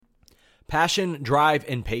Passion, drive,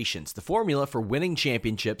 and patience. The formula for winning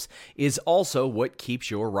championships is also what keeps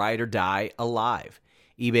your ride or die alive.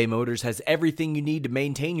 eBay Motors has everything you need to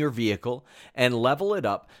maintain your vehicle and level it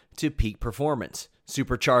up to peak performance.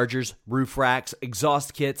 Superchargers, roof racks,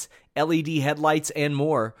 exhaust kits, LED headlights, and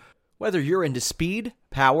more. Whether you're into speed,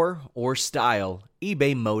 power, or style,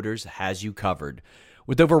 eBay Motors has you covered.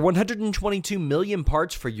 With over 122 million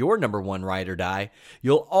parts for your number one ride or die,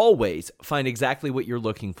 you'll always find exactly what you're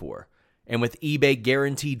looking for. And with eBay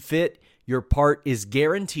Guaranteed Fit, your part is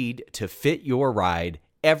guaranteed to fit your ride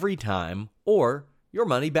every time or your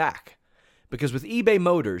money back. Because with eBay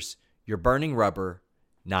Motors, you're burning rubber,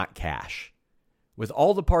 not cash. With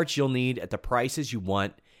all the parts you'll need at the prices you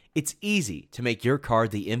want, it's easy to make your car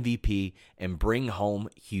the MVP and bring home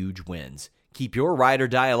huge wins. Keep your ride or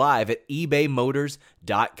die alive at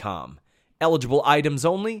ebaymotors.com. Eligible items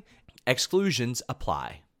only. Exclusions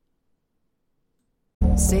apply.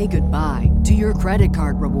 Say goodbye to your credit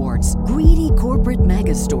card rewards. Greedy corporate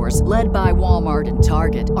mega stores, led by Walmart and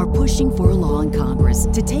Target, are pushing for a law in Congress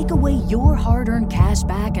to take away your hard-earned cash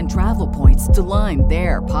back and travel points to line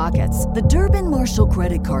their pockets. The Durbin-Marshall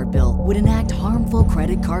credit card bill would enact harmful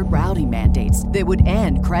credit card routing mandates that would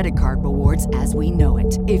end credit card rewards as we know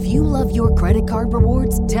it. If you love your credit card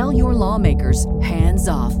rewards, tell your lawmakers, hands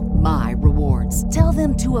off my rewards. Tell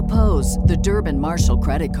them to oppose the Durbin-Marshall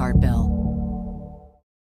credit card bill.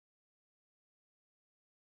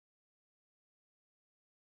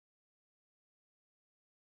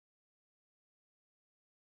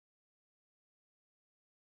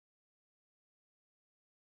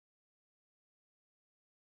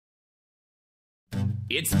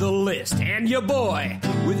 It's The List and your boy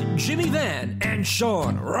with Jimmy Van and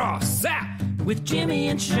Sean Ross Sapp. With Jimmy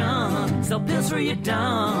and Sean, sell pills for your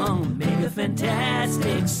dong. Make a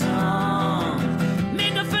fantastic song.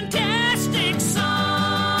 Make a fantastic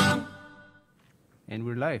song. And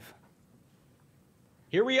we're live.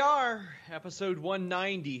 Here we are, episode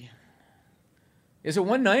 190. Is it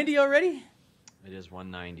 190 already? It is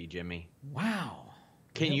 190, Jimmy. Wow.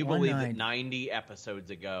 Can you believe that 90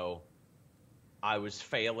 episodes ago, I was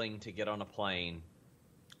failing to get on a plane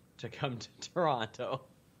to come to Toronto?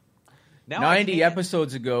 Now 90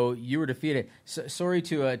 episodes ago, you were defeated. Sorry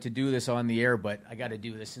to do this on the air, but I got to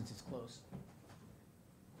do this since it's close.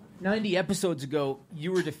 90 episodes ago,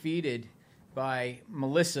 you were defeated by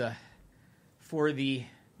Melissa for the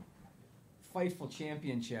Fightful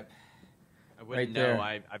Championship. I wouldn't know.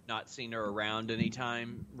 I've not seen her around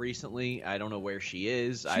anytime recently. I don't know where she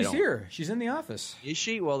is. She's here. She's in the office. Is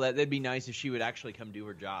she? Well, that'd be nice if she would actually come do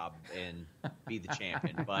her job and be the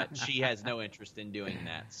champion. But she has no interest in doing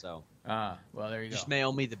that. So, well, there you go. Just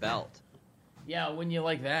mail me the belt. Yeah, wouldn't you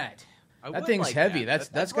like that? That thing's like heavy.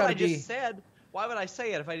 That. That's got got to be. I just said. Why would I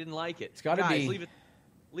say it if I didn't like it? It's got to be.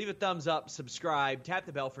 Leave a thumbs up, subscribe, tap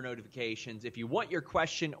the bell for notifications. If you want your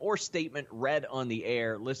question or statement read on the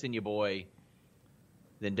air, listen, you boy.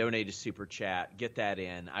 Then donate a super chat. Get that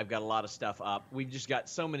in. I've got a lot of stuff up. We've just got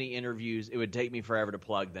so many interviews. It would take me forever to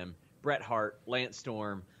plug them. Bret Hart, Lance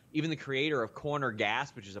Storm, even the creator of Corner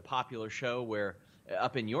Gas, which is a popular show where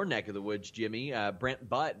up in your neck of the woods, Jimmy, Brent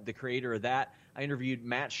Butt, the creator of that. I interviewed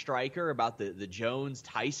Matt Stryker about the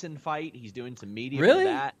Jones-Tyson fight. He's doing some media for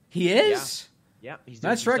that. He is? Yeah. He's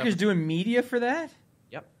Matt Stryker's doing media for that?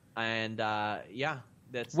 Yep. And,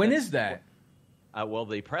 When is that? Well,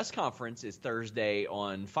 the press conference is Thursday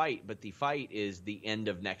on Fight, but the fight is the end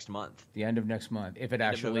of next month. The end of next month, if it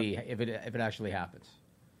actually happens.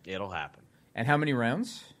 It'll happen. And how many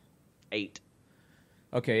rounds? 8.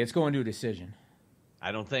 Okay, it's going to a decision.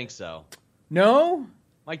 I don't think so. No?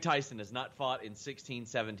 Mike Tyson has not fought in 16,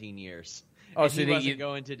 17 years. Oh, and so he wasn't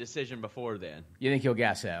going to decision before then. You think he'll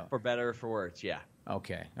gas out? For better or for worse, yeah.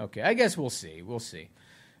 Okay. I guess we'll see.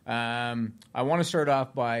 I want to start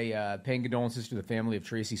off by paying condolences to the family of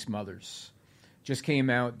Tracy Smothers. Just came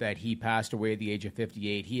out that he passed away at the age of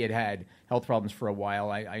 58. He had health problems for a while.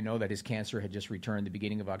 I know that his cancer had just returned the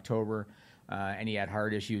beginning of October, and he had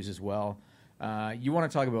heart issues as well. You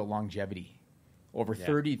want to talk about longevity. Over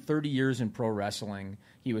 30 years in pro wrestling.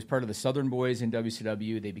 He was part of the Southern Boys in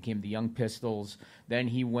WCW. They became the Young Pistols. Then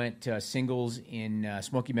he went singles in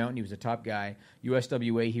Smoky Mountain. He was a top guy.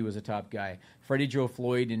 USWA, he was a top guy. Freddie Joe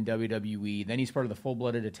Floyd in WWE. Then he's part of the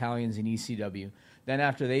Full-Blooded Italians in ECW. Then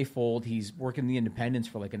after they fold, he's working the independents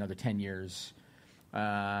for like another 10 years.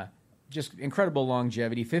 Just incredible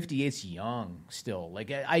longevity. 58's young still.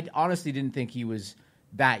 Like I honestly didn't think he was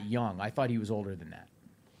that young. I thought he was older than that.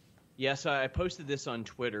 Yes, I posted this on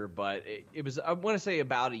Twitter, but it was, I want to say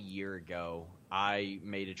about a year ago, I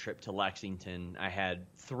made a trip to Lexington. I had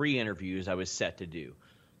 3 interviews I was set to do.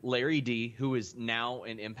 Larry D, who is now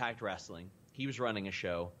in Impact Wrestling. He was running a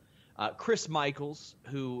show. Chris Michaels,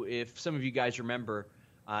 who, if some of you guys remember,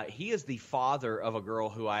 he is the father of a girl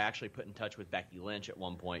who I actually put in touch with, Becky Lynch, at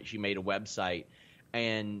one point. She made a website,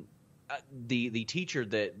 and the teacher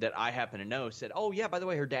that I happen to know said, oh, yeah, by the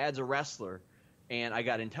way, her dad's a wrestler. And I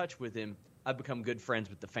got in touch with him. I've become good friends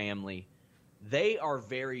with the family. They are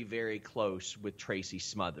very, very close with Tracy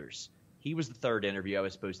Smothers. He was the third interview I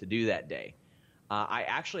was supposed to do that day. I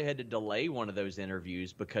actually had to delay one of those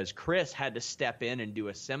interviews because Chris had to step in and do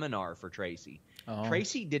a seminar for Tracy. Oh.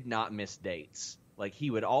 Tracy did not miss dates. Like,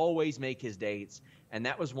 he would always make his dates, and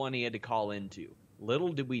that was one he had to call into.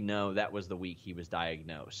 Little did we know that was the week he was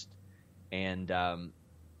diagnosed. And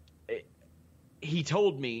he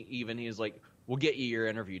told me even, he was like, we'll get you your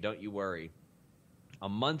interview, don't you worry. A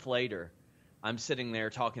month later, I'm sitting there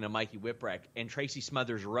talking to Mikey Whipwreck, and Tracy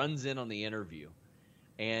Smothers runs in on the interview.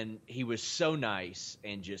 And he was so nice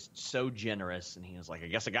and just so generous. And he was like, I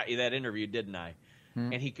guess I got you that interview, didn't I?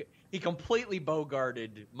 And he completely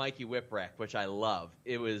bogarted Mikey Whipwreck, which I love.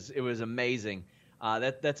 It was amazing.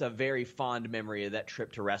 That's a very fond memory of that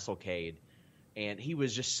trip to WrestleCade. And he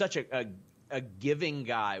was just such a giving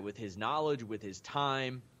guy with his knowledge, with his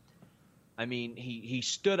time. I mean, he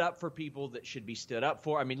stood up for people that should be stood up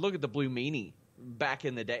for. I mean, look at the Blue Meanie back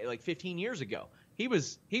in the day, like 15 years ago. He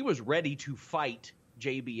was ready to fight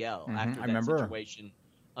JBL after that situation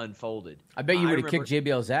unfolded. I bet you would have kicked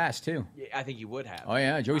JBL's ass, too. I think you would have. Oh,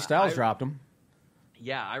 yeah. Joey Styles dropped him.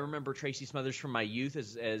 Yeah, I remember Tracy Smothers from my youth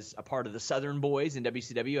as a part of the Southern Boys in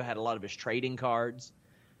WCW. I had a lot of his trading cards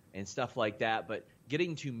and stuff like that. But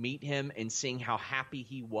getting to meet him and seeing how happy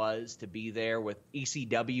he was to be there with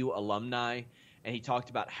ECW alumni, and he talked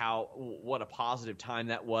about what a positive time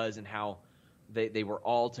that was and how they were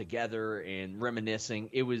all together and reminiscing.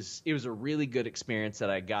 It was a really good experience that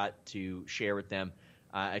I got to share with them.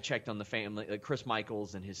 I checked on the family, like Chris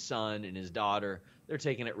Michaels and his son and his daughter. They're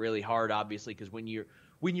taking it really hard, obviously, because when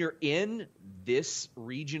you're in this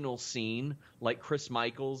regional scene like Chris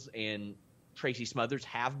Michaels and Tracy Smothers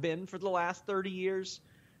have been for the last 30 years,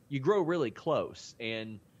 you grow really close.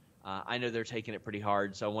 And I know they're taking it pretty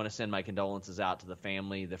hard, so I want to send my condolences out to the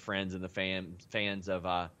family, the friends, and the fans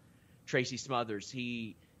of Tracy Smothers.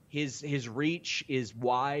 His reach is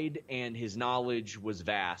wide and his knowledge was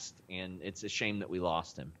vast, and it's a shame that we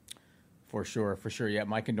lost him. For sure. Yeah,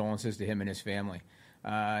 my condolences to him and his family.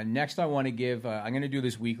 Next, I want to give, I'm going to do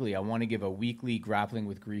this weekly. I want to give a weekly Grappling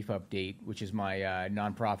with Grief update, which is my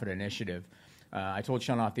nonprofit initiative. I told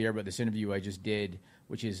Sean off the air about this interview I just did,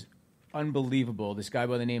 which is unbelievable. This guy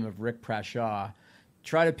by the name of Rick Prashaw.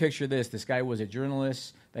 Try to picture this. This guy was a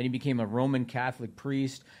journalist. Then he became a Roman Catholic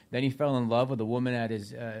priest. Then he fell in love with a woman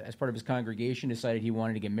as part of his congregation, decided he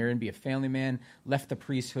wanted to get married and be a family man, left the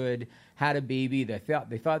priesthood, had a baby. They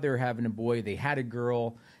thought they were having a boy. They had a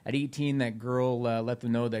girl. At 18, that girl let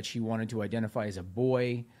them know that she wanted to identify as a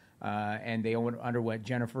boy, and they underwent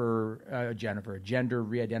gender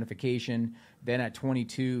re-identification. Then at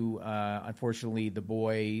 22, unfortunately, the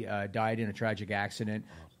boy died in a tragic accident.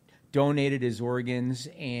 Donated his organs,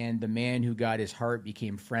 and the man who got his heart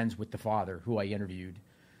became friends with the father, who I interviewed.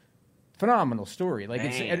 Phenomenal story. Like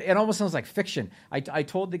it almost sounds like fiction. I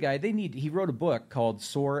told the guy he wrote a book called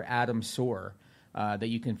Sore Adam Sore that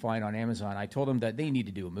you can find on Amazon. I told him that they need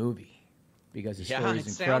to do a movie because the story is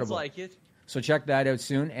incredible. Sounds like it. So check that out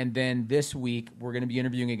soon. And then this week we're going to be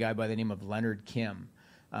interviewing a guy by the name of Leonard Kim.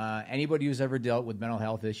 Anybody who's ever dealt with mental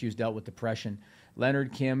health issues, dealt with depression.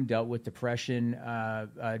 Leonard Kim dealt with depression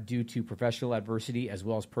due to professional adversity as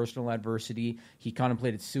well as personal adversity. He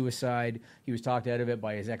contemplated suicide. He was talked out of it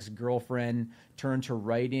by his ex-girlfriend, turned to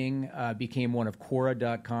writing, became one of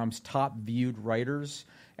Quora.com's top viewed writers,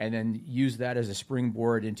 and then used that as a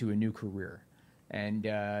springboard into a new career. And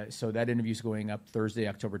so that interview is going up Thursday,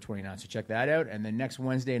 October 29th. So check that out. And then next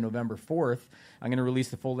Wednesday, November 4th, I'm going to release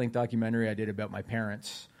the full-length documentary I did about my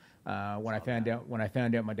parents. When I found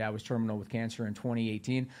out my dad was terminal with cancer in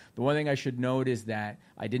 2018. The one thing I should note is that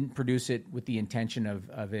I didn't produce it with the intention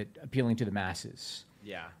of it appealing to the masses.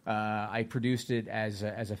 Yeah. I produced it as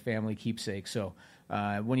a family keepsake. So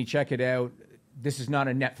when you check it out, this is not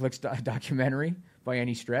a Netflix documentary by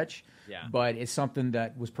any stretch. Yeah. But it's something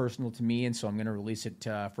that was personal to me, and so I'm going to release it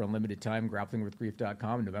for a limited time,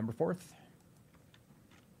 grapplingwithgrief.com, on November 4th.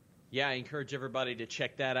 Yeah, I encourage everybody to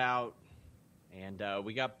check that out. And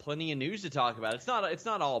we got plenty of news to talk about. It's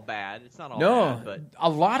not all bad. It's not all bad. But a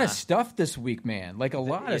lot of stuff this week, man. Like a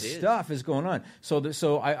lot of stuff is going on.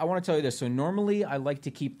 So I want to tell you this. So normally I like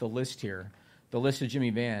to keep the list here, the list of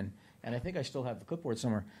Jimmy Van, and I think I still have the clipboard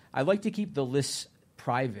somewhere. I like to keep the lists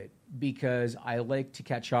private because I like to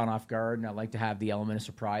catch Sean off guard, and I like to have the element of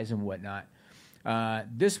surprise and whatnot.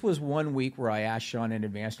 This was one week where I asked Sean in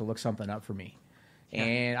advance to look something up for me. Yeah.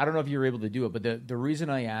 And I don't know if you were able to do it, but the reason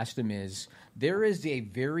I asked him is there is a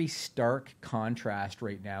very stark contrast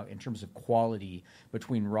right now in terms of quality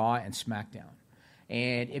between Raw and SmackDown.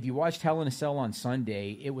 And if you watched Hell in a Cell on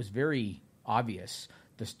Sunday, it was very obvious,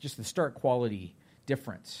 just the stark quality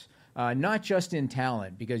difference. Not just in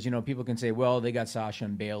talent, because, people can say, well, they got Sasha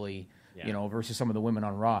and Bayley, versus some of the women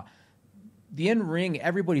on Raw. The in-ring,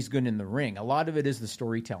 everybody's good in the ring. A lot of it is the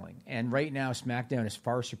storytelling. And right now, SmackDown is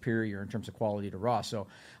far superior in terms of quality to Raw. So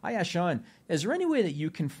I asked Sean, is there any way that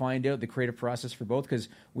you can find out the creative process for both? Because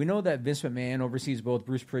we know that Vince McMahon oversees both,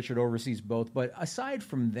 Bruce Pritchard oversees both. But aside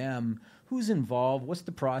from them, who's involved? What's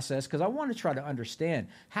the process? Because I want to try to understand,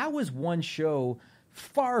 how is one show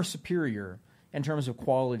far superior in terms of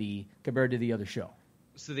quality compared to the other show?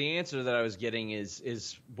 So the answer that I was getting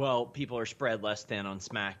is well, people are spread less thin on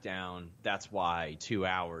SmackDown. That's why 2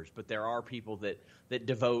 hours. But there are people that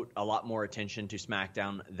devote a lot more attention to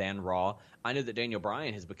SmackDown than Raw. I know that Daniel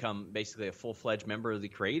Bryan has become basically a full-fledged member of the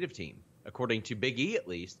creative team, according to Big E at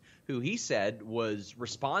least, who he said was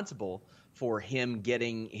responsible for him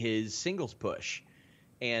getting his singles push.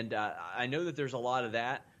 And I know that there's a lot of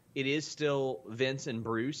that. It is still Vince and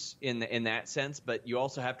Bruce in that sense, but you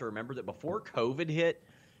also have to remember that before COVID hit,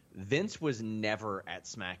 Vince was never at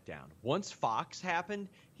SmackDown. Once Fox happened,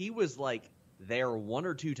 he was like there 1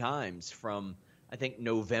 or 2 times from, I think,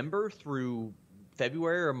 November through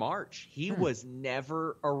February or March. He was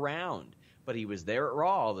never around, but he was there at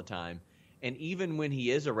Raw all the time. And even when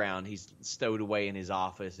he is around, he's stowed away in his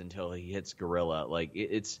office until he hits Gorilla. Like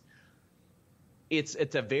it's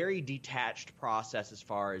a very detached process as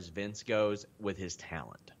far as Vince goes with his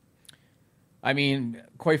talent. I mean,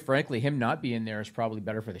 quite frankly, him not being there is probably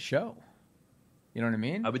better for the show. You know what I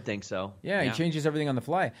mean? I would think so. Yeah, he changes everything on the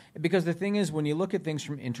fly. Because the thing is, when you look at things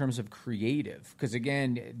in terms of creative, because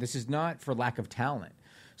again, this is not for lack of talent.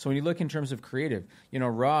 So when you look in terms of creative,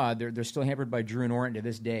 Raw, they're still hampered by Drew and Orton to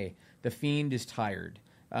this day. The Fiend is tired.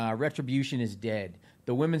 Retribution is dead.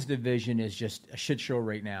 The women's division is just a shit show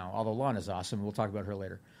right now, although Lana's awesome. We'll talk about her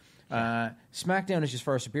later. SmackDown is just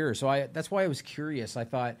far superior. So that's why I was curious. I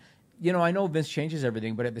thought, I know Vince changes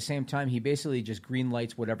everything, but at the same time, he basically just green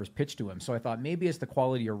lights whatever's pitched to him. So I thought maybe it's the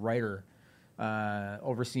quality of writer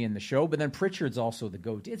overseeing the show. But then Pritchard's also the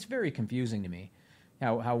GOAT. It's very confusing to me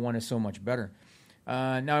how one is so much better.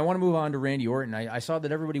 Now I want to move on to Randy Orton. I saw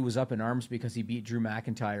that everybody was up in arms because he beat Drew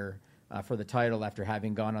McIntyre for the title after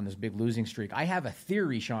having gone on this big losing streak. I have a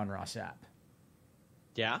theory, Sean Ross Sapp.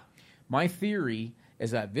 Yeah? My theory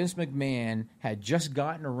is that Vince McMahon had just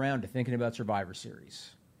gotten around to thinking about Survivor Series.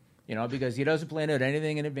 Because he doesn't plan out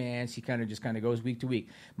anything in advance. He kind of goes week to week.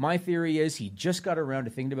 My theory is he just got around to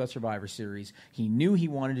thinking about Survivor Series. He knew he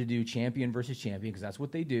wanted to do champion versus champion because that's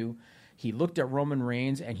what they do. He looked at Roman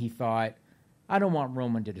Reigns and he thought, I don't want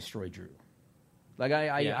Roman to destroy Drew. Like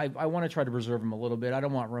I want to try to preserve him a little bit. I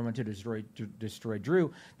don't want Roman to destroy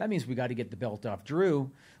Drew. That means we got to get the belt off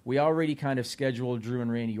Drew. We already kind of scheduled Drew and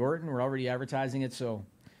Randy Orton. We're already advertising it, so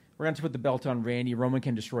we're going to put the belt on Randy. Roman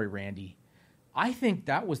can destroy Randy. I think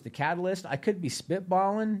that was the catalyst. I could be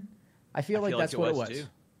spitballing. I feel like that's what it was. Too.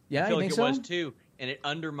 Yeah, I feel you like think it so? was too, and it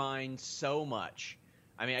undermines so much.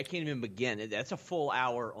 I mean, I can't even begin. That's a full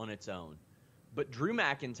hour on its own. But Drew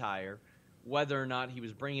McIntyre, whether or not he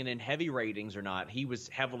was bringing in heavy ratings or not, he was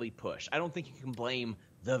heavily pushed. I don't think you can blame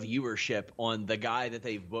the viewership on the guy that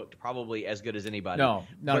they've booked probably as good as anybody. No,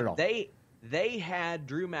 not at all. They had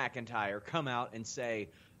Drew McIntyre come out and say,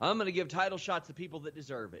 I'm going to give title shots to people that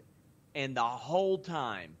deserve it. And the whole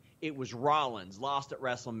time, it was Rollins lost at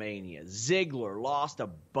WrestleMania. Ziggler lost a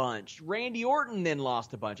bunch. Randy Orton then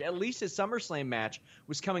lost a bunch. At least his SummerSlam match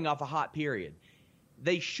was coming off a hot period.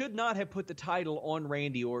 They should not have put the title on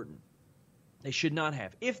Randy Orton. They should not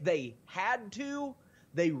have. If they had to,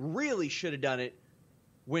 they really should have done it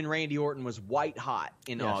when Randy Orton was white hot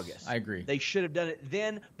in August. I agree. They should have done it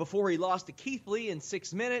then before he lost to Keith Lee in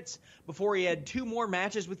 6 minutes, before he had 2 more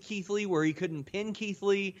matches with Keith Lee where he couldn't pin Keith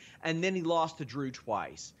Lee, and then he lost to Drew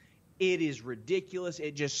twice. It is ridiculous.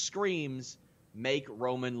 It just screams, make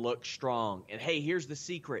Roman look strong. And hey, here's the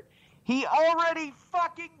secret. He already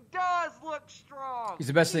fucking does look strong. He's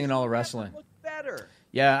the best thing in all of wrestling. Look better.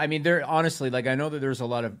 Yeah, I mean, honestly, like, I know that there's a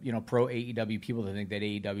lot of, pro AEW people that think that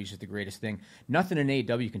AEW is just the greatest thing. Nothing in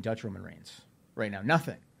AEW can touch Roman Reigns right now.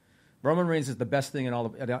 Nothing. Roman Reigns is the best thing in all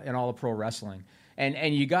of pro wrestling.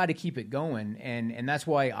 And you got to keep it going. And that's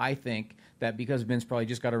why I think that because Vince probably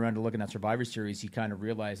just got around to looking at Survivor Series, he kind of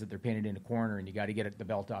realized that they're painted in a corner and you got to get the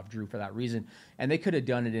belt off Drew for that reason. And they could have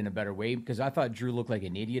done it in a better way because I thought Drew looked like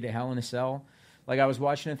an idiot at Hell in a Cell. Like, I was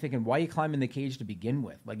watching it thinking, why are you climbing the cage to begin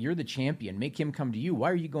with? Like, you're the champion. Make him come to you. Why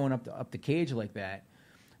are you going up the cage like that?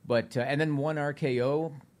 But and then one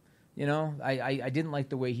RKO, you know, I didn't like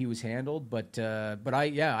the way he was handled. But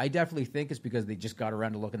I definitely think it's because they just got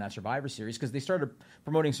around to looking at Survivor Series because they started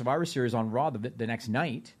promoting Survivor Series on Raw the next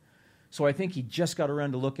night. So I think he just got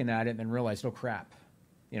around to looking at it and then realized, oh, crap.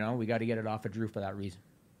 You know, we got to get it off of Drew for that reason.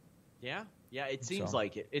 Yeah, it seems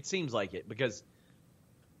like it. It seems like it because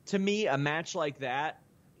to me, a match like that,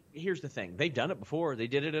 here's the thing. They've done it before. They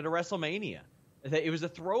did it at a WrestleMania. It was a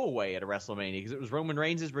throwaway at a WrestleMania because it was Roman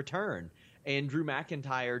Reigns' return. And Drew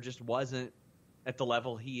McIntyre just wasn't at the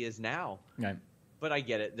level he is now. Right. But I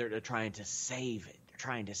get it. They're trying to save it. They're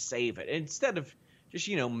trying to save it. Instead of just,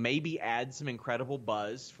 you know, maybe add some incredible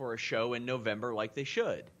buzz for a show in November like they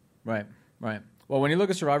should. Right. Well, when you look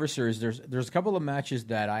at Survivor Series, there's a couple of matches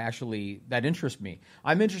that that interest me.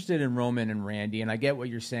 I'm interested in Roman and Randy, and I get what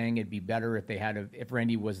you're saying. It'd be better if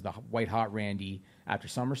Randy was the white hot Randy after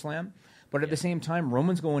SummerSlam. But at the same time,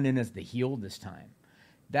 Roman's going in as the heel this time.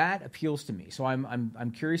 That appeals to me. So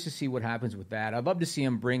I'm curious to see what happens with that. I'd love to see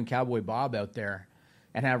him bring Cowboy Bob out there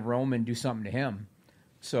and have Roman do something to him.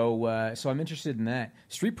 So I'm interested in that.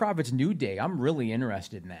 Street Profits New Day. I'm really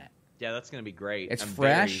interested in that. Yeah, that's going to be great. It's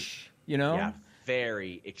fresh, you know. Yeah,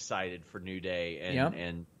 very excited for New Day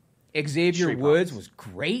and Xavier Street Woods Profits.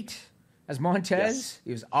 was great as Montez. Yes.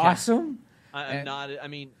 He was awesome.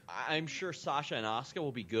 I'm sure Sasha and Asuka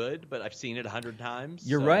will be good, but I've seen it 100 times.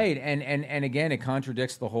 You're right, and again, it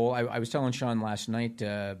contradicts the whole. I was telling Sean last night,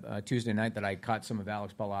 Tuesday night, that I caught some of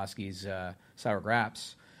Alex Pulaski's Sour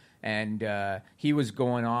Graps, and he was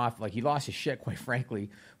going off like he lost his shit, quite frankly,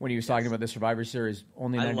 when he was talking about the Survivor Series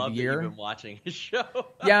only night of the year. I love that you've been watching his show.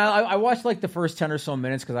 Yeah, I watched like the first 10 or so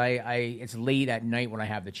minutes because it's late at night when I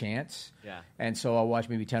have the chance. Yeah, and so I'll watch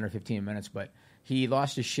maybe 10 or 15 minutes, but. He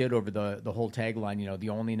lost his shit over the whole tagline, you know, the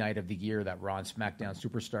only night of the year that Raw and SmackDown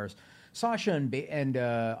superstars. Sasha and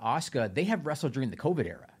Asuka, they have wrestled during the COVID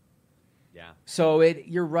era. Yeah. So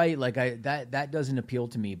you're right. Like that doesn't appeal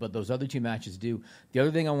to me, but those other two matches do. The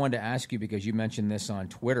other thing I wanted to ask you, because you mentioned this on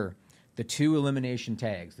Twitter, the 2 elimination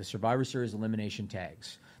tags, the Survivor Series elimination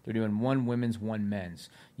tags. They're doing 1 women's, 1 men's.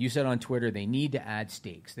 You said on Twitter they need to add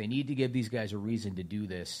stakes. They need to give these guys a reason to do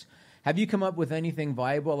this. Have you come up with anything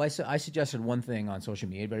viable? I suggested one thing on social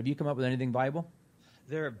media, but have you come up with anything viable?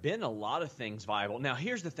 There have been a lot of things viable. Now,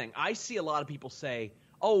 here's the thing. I see a lot of people say,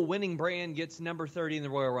 oh, winning brand gets number 30 in the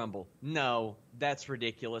Royal Rumble. No, that's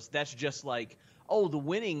ridiculous. That's just like, oh, the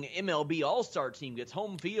winning MLB All-Star team gets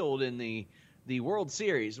home field in the World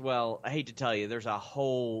Series. Well, I hate to tell you, there's a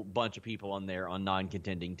whole bunch of people on there on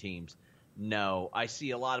non-contending teams. No, I see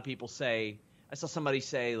a lot of people say, I saw somebody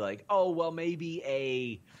say like, oh, well, maybe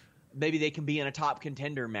they can be in a top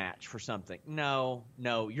contender match for something. No,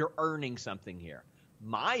 you're earning something here.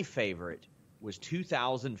 My favorite was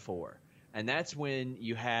 2004, and that's when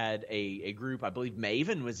you had a group, I believe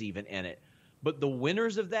Maven was even in it, but the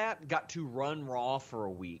winners of that got to run Raw for a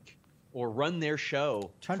week or run their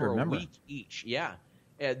show for a week each. Yeah,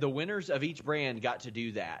 the winners of each brand got to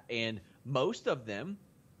do that, and most of them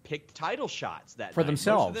picked title shots that for night.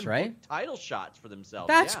 themselves, Most of them right? Title shots for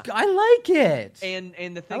themselves. I like it.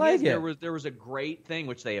 And the thing is, there was a great thing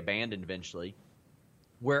which they abandoned eventually,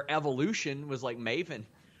 where Evolution was like, Maven,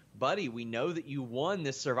 buddy, we know that you won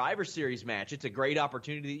this Survivor Series match. It's a great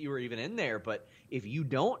opportunity that you were even in there, but if you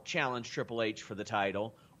don't challenge Triple H for the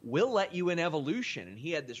title, we'll let you in Evolution. And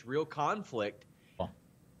he had this real conflict.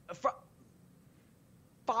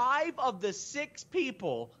 5 of the 6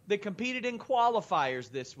 people that competed in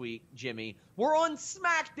qualifiers this week, Jimmy, were on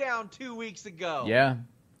SmackDown 2 weeks ago. Yeah.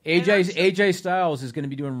 AJ Styles is going to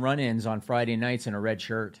be doing run-ins on Friday nights in a red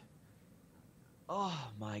shirt.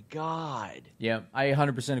 Oh, my God. Yeah, I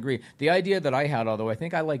 100% agree. The idea that I had, although I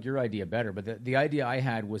think I like your idea better, but the idea I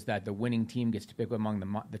had was that the winning team gets to pick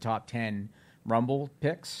among the top 10 Rumble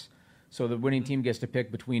picks. So the winning team gets to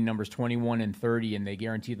pick between numbers 21 and 30, and they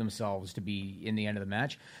guarantee themselves to be in the end of the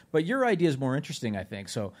match. But your idea is more interesting, I think.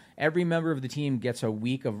 So every member of the team gets a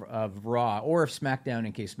week of Raw, or if SmackDown,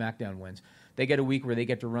 in case SmackDown wins, they get a week where they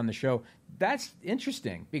get to run the show. That's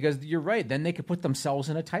interesting, because you're right. Then they could put themselves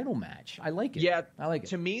in a title match. I like it. Yeah, I like it.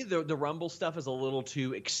 To me, the Rumble stuff is a little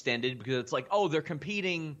too extended, because it's like, oh, they're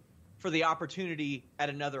competing for the opportunity at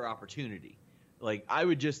another opportunity. Like, I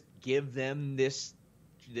would just give them this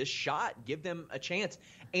shot, give them a chance.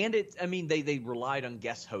 And they relied on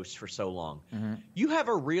guest hosts for so long. Mm-hmm. You have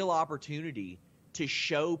a real opportunity to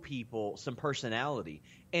show people some personality.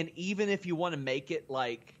 And even if you want to make it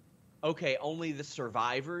like, okay, only the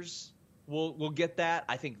survivors will get that,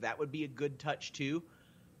 I think that would be a good touch too.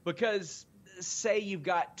 Because say you've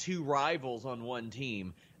got two rivals on one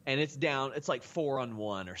team and it's like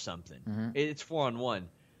 4-on-1 or something. Mm-hmm. It's 4-on-1.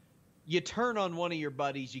 You turn on one of your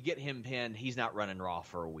buddies, you get him pinned, he's not running Raw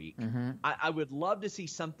for a week. Mm-hmm. I would love to see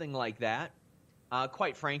something like that.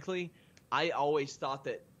 Quite frankly, I always thought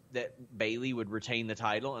that Bayley would retain the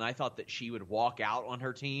title, and I thought that she would walk out on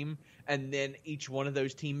her team, and then each one of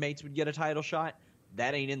those teammates would get a title shot.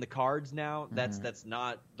 That ain't in the cards now. Mm-hmm. That's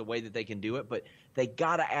not the way that they can do it, but they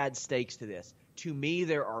got to add stakes to this. To me,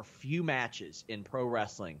 there are few matches in pro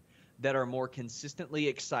wrestling that are more consistently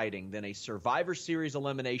exciting than a Survivor Series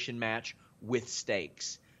elimination match with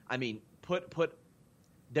stakes. I mean, put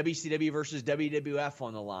WCW versus WWF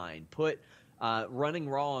on the line. Put Running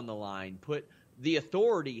Raw on the line. Put The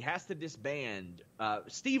Authority has to disband.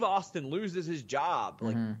 Steve Austin loses his job.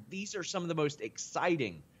 Like, these are some of the most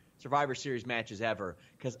exciting Survivor Series matches ever,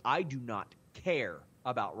 because I do not care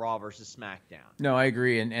about Raw versus SmackDown. No, I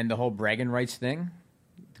agree. And the whole bragging rights thing,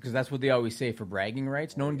 because that's what they always say for bragging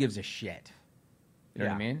rights. No one gives a shit. You know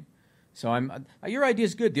what I mean? So your idea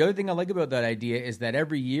is good. The other thing I like about that idea is that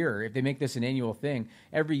every year, if they make this an annual thing,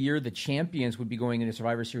 every year the champions would be going into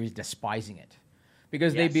Survivor Series despising it.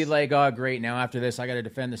 Because they'd be like, oh, great, now after this I got to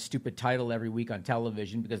defend the stupid title every week on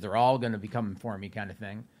television because they're all going to be coming for me kind of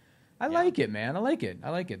thing. I like it, man. I like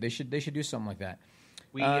it. They should do something like that.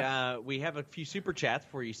 We have a few super chats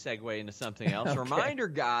before you segue into something else. Okay. Reminder,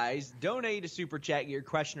 guys, donate a super chat, get your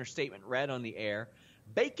question or statement read on the air.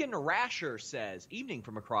 Bacon Rasher says, evening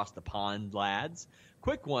from across the pond, lads.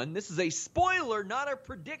 Quick one. This is a spoiler, not a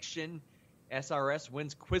prediction. SRS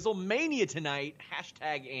wins Quizzlemania tonight.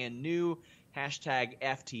 Hashtag and new. Hashtag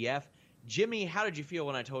FTF. Jimmy, how did you feel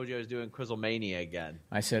when I told you I was doing Quizzlemania again?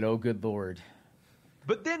 I said, oh, good Lord.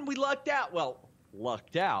 But then we lucked out. Well,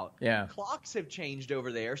 lucked out. Yeah. Clocks have changed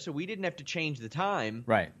over there, so we didn't have to change the time.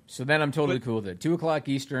 Right. So then I'm totally cool with it. 2 o'clock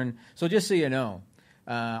Eastern. So just so you know,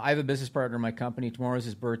 I have a business partner in my company. Tomorrow's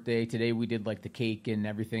his birthday. Today we did like the cake and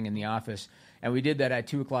everything in the office, and we did that at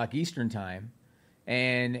 2 o'clock Eastern time.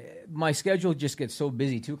 And my schedule just gets so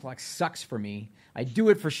busy. 2 o'clock sucks for me. I do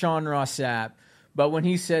it for Sean Ross Sapp. But when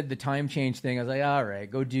he said the time change thing, I was like, all right,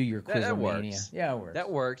 go do your Quizzlemania. That works. Yeah, it works. That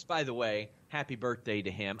works. By the way, happy birthday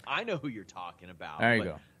to him. I know who you're talking about. There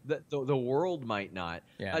you go. The world might not.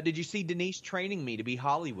 Yeah. Did you see Denise training me to be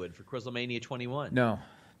Hollywood for Quizzlemania 21? No,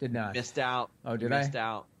 did not. Missed out. Oh, did Missed I?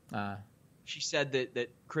 out. She said that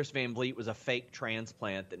Chris Van Vliet was a fake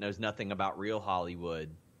transplant that knows nothing about real Hollywood.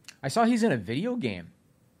 I saw he's in a video game.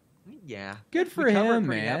 Yeah. Good for him,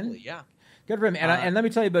 man. Heavily, yeah. Good for him. And let me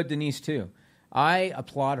tell you about Denise, too. I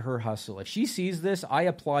applaud her hustle. If she sees this, I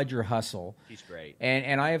applaud your hustle. She's great.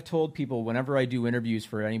 And I have told people whenever I do interviews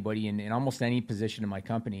for anybody in almost any position in my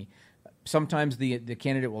company, sometimes the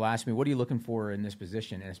candidate will ask me, what are you looking for in this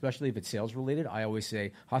position? And especially if it's sales related, I always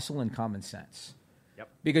say hustle and common sense. Yep.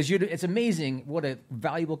 Because it's amazing what a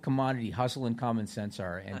valuable commodity hustle and common sense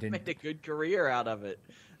are. And I made a good career out of it.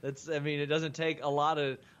 It doesn't take a lot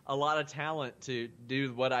of talent to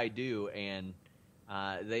do what I do, and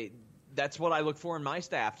that's what I look for in my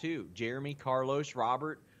staff too. Jeremy, Carlos,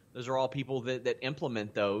 Robert, those are all people that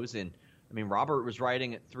implement those. And I mean, Robert was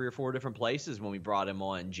writing at 3 or 4 different places when we brought him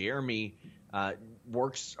on. Jeremy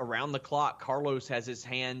works around the clock. Carlos has his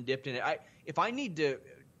hand dipped in it. If I need to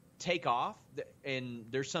take off and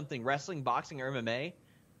there's something wrestling, boxing, or MMA,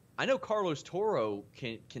 I know Carlos Toro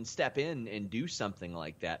can step in and do something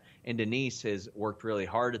like that. And Denise has worked really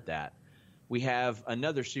hard at that. We have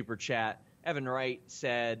another super chat. Evan Wright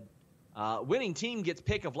said, winning team gets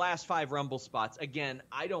pick of last 5 Rumble spots. Again,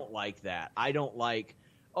 I don't like that. I don't like,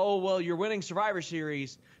 oh, well, you're winning Survivor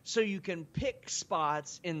Series, so you can pick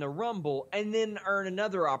spots in the Rumble and then earn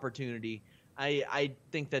another opportunity. I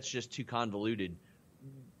think that's just too convoluted.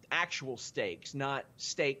 Actual stakes, not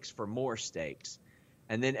stakes for more stakes.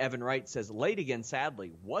 And then Evan Wright says, late again,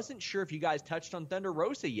 sadly. Wasn't sure if you guys touched on Thunder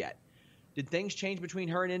Rosa yet. Did things change between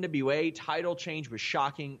her and NWA? Title change was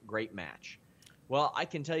shocking. Great match. Well, I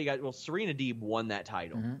can tell you guys, Serena Deeb won that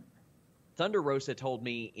title. Mm-hmm. Thunder Rosa told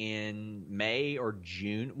me in May or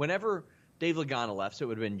June, whenever Dave Lagana left, so it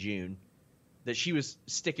would have been June, that she was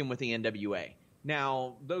sticking with the NWA.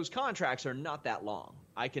 Now, those contracts are not that long.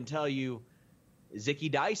 I can tell you,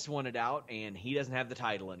 Zicky Dice wanted out, and he doesn't have the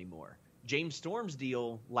title anymore. James Storm's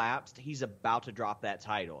deal lapsed. He's about to drop that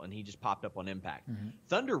title, and he just popped up on Impact. Mm-hmm.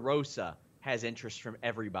 Thunder Rosa has interest from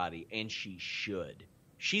everybody, and she should.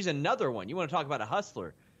 She's another one. You want to talk about a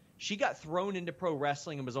hustler. She got thrown into pro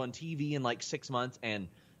wrestling and was on TV in like 6 months and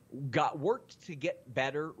worked to get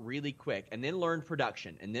better really quick, and then learned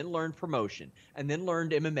production, and then learned promotion, and then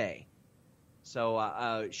learned MMA.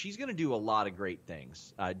 So she's going to do a lot of great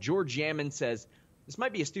things. George Yaman says, this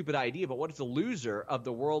might be a stupid idea, but what if the loser of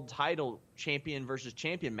the world title champion versus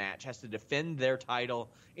champion match has to defend their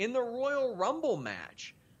title in the Royal Rumble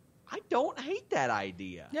match? I don't hate that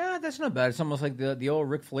idea. Yeah, that's not bad. It's almost like the old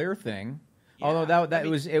Ric Flair thing. Yeah, Although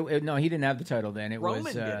no, he didn't have the title then.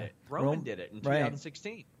 Roman did it. Roman did it in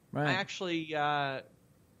 2016. Right. I actually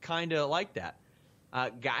kind of like that.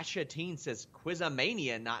 Gasha Teen says,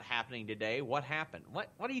 Quizamania not happening today. What happened? What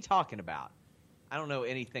are you talking about? I don't know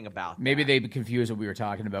anything about that. Maybe they confused what we were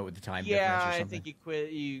talking about with the time difference or something. I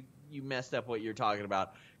think you messed up what you're talking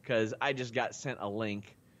about, because I just got sent a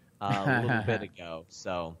link a little bit ago.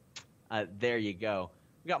 So there you go.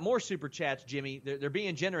 We got more super chats, Jimmy. They're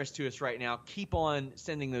being generous to us right now. Keep on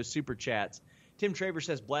sending those super chats. Tim Traver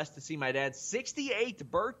says, blessed to see my dad's 68th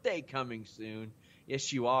birthday coming soon.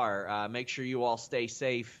 Yes, you are. Make sure you all stay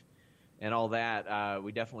safe and all that.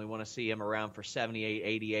 We definitely want to see him around for 78,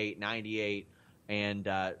 88, 98. And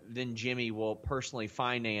then Jimmy will personally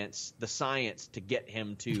finance the science to get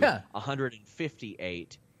him to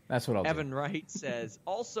 158. That's what I'll do. Evan Wright says,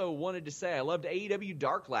 also wanted to say I loved AEW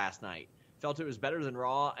Dark last night. Felt it was better than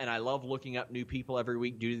Raw, and I love looking up new people every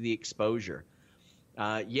week due to the exposure.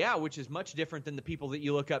 Which is much different than the people that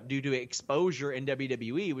you look up due to exposure in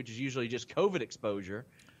WWE, which is usually just COVID exposure.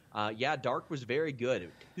 Dark was very good.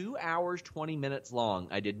 2 hours, 20 minutes long.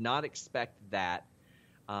 I did not expect that.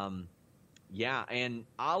 And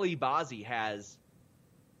Ali Bazi has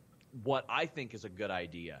what I think is a good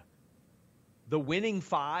idea. The winning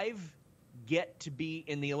 5 get to be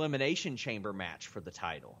in the Elimination Chamber match for the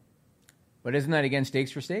title. But isn't that against Stakes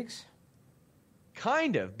for Stakes?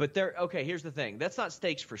 Kind of, but here's the thing. That's not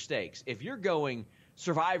Stakes for Stakes. If you're going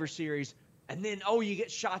Survivor Series and then, you get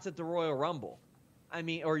shots at the Royal Rumble,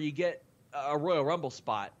 or you get a Royal Rumble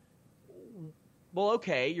spot, well,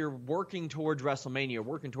 okay, you're working towards WrestleMania,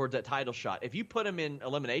 working towards that title shot. If you put them in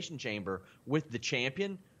Elimination Chamber with the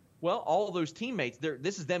champion, well, all those teammates,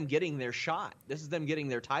 this is them getting their shot. This is them getting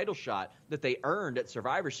their title shot that they earned at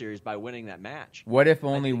Survivor Series by winning that match. What if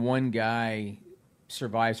only one guy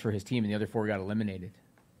survives for his team and the other 4 got eliminated?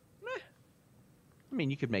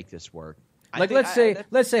 You could make this work. Let's say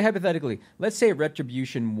hypothetically, let's say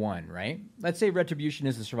Retribution won, right? Let's say Retribution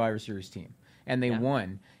is the Survivor Series team, and they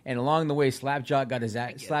won. And along the way, Slapjack got his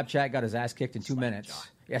ass kicked in 2 minutes.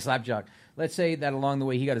 Yeah, Slapjack. Let's say that along the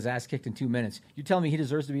way he got his ass kicked in 2 minutes. You telling me he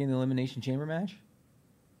deserves to be in the Elimination Chamber match?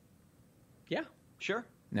 Yeah, sure.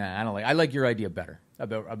 Nah, I don't like. I like your idea better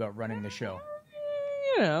about running the show.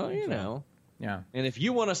 You know. Yeah. And if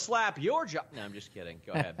you want to slap your job, no, I'm just kidding.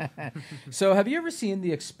 Go ahead. So, have you ever seen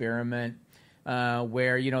the experiment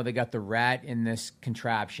where they got the rat in this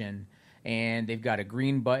contraption, and they've got a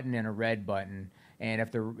green button and a red button? And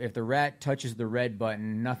if the rat touches the red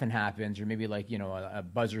button, nothing happens, or maybe a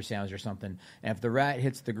buzzer sounds or something. And if the rat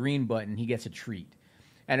hits the green button, he gets a treat.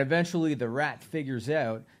 And eventually the rat figures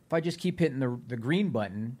out, if I just keep hitting the green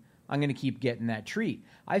button, I'm going to keep getting that treat.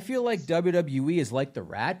 I feel like WWE is like the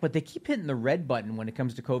rat, but they keep hitting the red button when it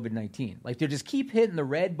comes to COVID-19. Like they just keep hitting the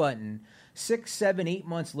red button 6, 7, 8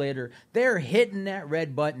 months later. They're hitting that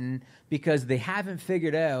red button because they haven't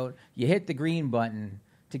figured out you hit the green button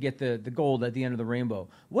to get the gold at the end of the rainbow.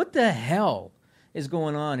 What the hell is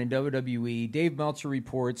going on in WWE? Dave Meltzer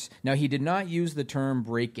reports. Now, he did not use the term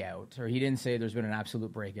breakout, or he didn't say there's been an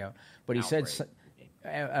absolute breakout, but he said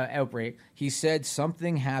outbreak. He said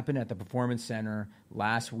something happened at the Performance Center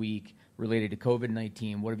last week related to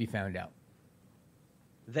COVID-19. What have you found out?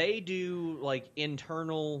 They do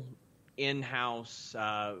internal in-house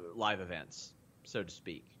live events, so to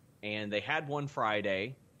speak. And they had one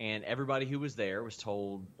Friday. And everybody who was there was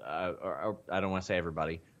told, or I don't want to say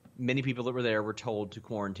everybody, many people that were there were told to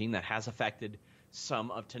quarantine. That has affected some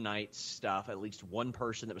of tonight's stuff. At least one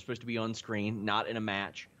person that was supposed to be on screen, not in a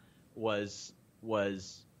match, was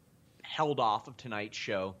held off of tonight's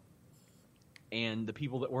show. And the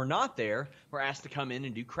people that were not there were asked to come in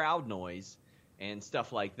and do crowd noise and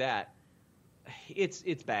stuff like that. It's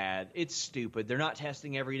bad. It's stupid. They're not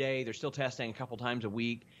testing every day. They're still testing a couple times a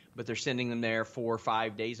week, but they're sending them there 4 or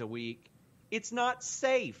 5 days a week. It's not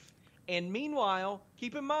safe. And meanwhile,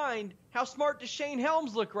 keep in mind, how smart does Shane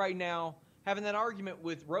Helms look right now, having that argument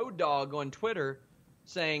with Road Dogg on Twitter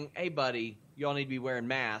saying, hey, buddy, y'all need to be wearing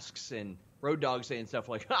masks, and Road Dogg saying stuff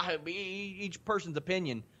like, each person's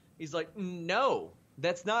opinion. He's like, no,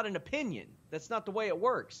 that's not an opinion. That's not the way it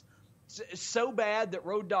works. So bad that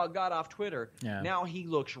Road Dogg got off Twitter. Yeah. Now he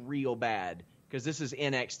looks real bad because this is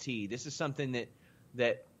NXT. This is something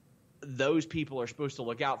that those people are supposed to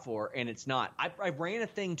look out for, and it's not. I ran a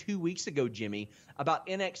thing 2 weeks ago, Jimmy, about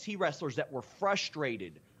NXT wrestlers that were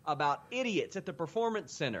frustrated about idiots at the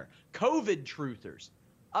Performance Center, COVID truthers,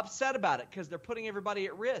 upset about it because they're putting everybody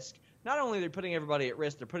at risk. Not only are they putting everybody at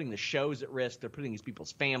risk, they're putting the shows at risk. They're putting these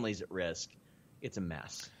people's families at risk. It's a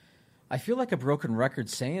mess. I feel like a broken record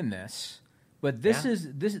saying this, but this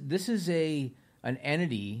is an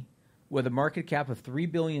entity with a market cap of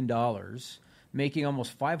 $3 billion, making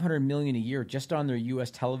almost $500 million a year just on their U.S.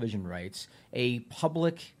 television rights, a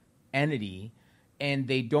public entity, and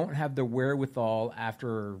they don't have the wherewithal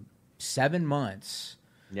after 7 months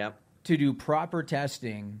to do proper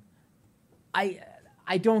testing.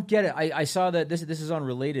 I don't get it. I saw that this is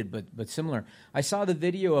unrelated, but similar. I saw the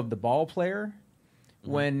video of the ball player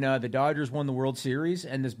when the Dodgers won the World Series,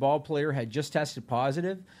 and this ball player had just tested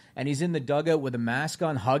positive, and he's in the dugout with a mask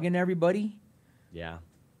on, hugging everybody. Yeah.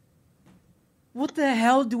 What the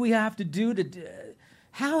hell do we have to do to?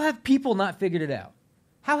 How have people not figured it out?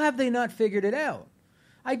 How have they not figured it out?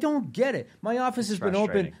 I don't get it. My office has been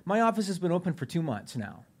open. My office has been open for 2 months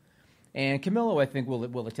now. And Camillo, I think,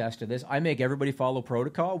 will attest to this. I make everybody follow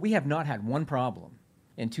protocol. We have not had one problem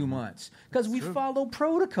in 2 months because we follow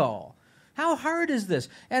protocol. How hard is this?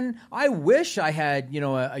 And I wish I had,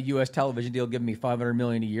 a U.S. television deal giving me $500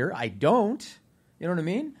 million a year. I don't. You know what I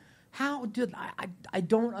mean? How did I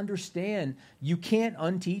don't understand. You can't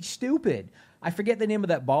unteach stupid. I forget the name of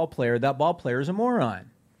that ball player. That ball player is a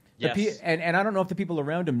moron. Yes. And I don't know if the people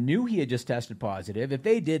around him knew he had just tested positive. If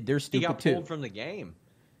they did, they're stupid too. He got pulled from the game.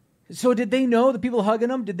 So did they know, the people hugging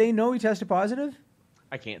him, did they know he tested positive?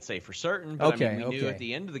 I can't say for certain, but we knew at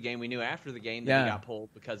the end of the game, we knew after the game that he got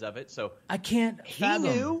pulled because of it. So I can't fathom. He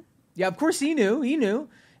knew. Yeah, of course he knew.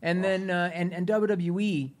 And then and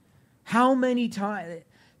WWE, how many times?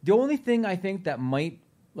 The only thing I think that might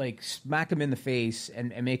smack him in the face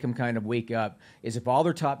and make him kind of wake up is if all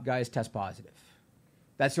their top guys test positive.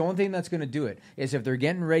 That's the only thing that's going to do it, is if they're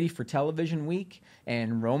getting ready for television week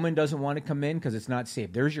and Roman doesn't want to come in because it's not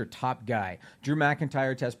safe. There's your top guy. Drew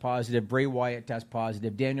McIntyre tests positive. Bray Wyatt tests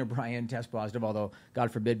positive. Daniel Bryan tests positive, although,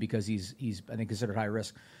 God forbid, because he's I think, considered high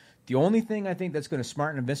risk. The only thing I think that's going to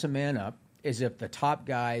smarten Vince McMahon up is if the top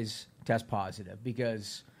guys test positive,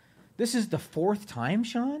 because this is the fourth time,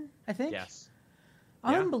 Sean, I think? Yes.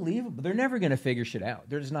 Unbelievable. They're never going to figure shit out.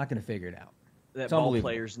 They're just not going to figure it out. That ball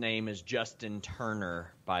player's name is Justin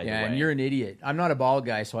Turner, by the way. Yeah, and you're an idiot. I'm not a ball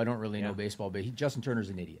guy, so I don't really know baseball, but Justin Turner's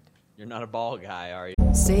an idiot. You're not a ball guy, are you?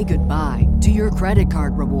 Say goodbye to your credit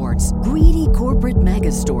card rewards. Greedy corporate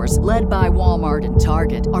mega stores, led by Walmart and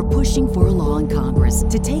Target, are pushing for a law in Congress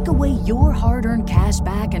to take away your hard-earned cash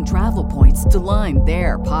back and travel points to line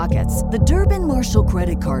their pockets. The Durbin-Marshall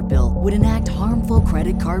credit card bill would enact harmful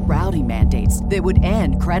credit card routing mandates that would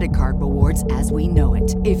end credit card rewards as we know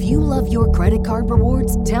it. If you love your credit card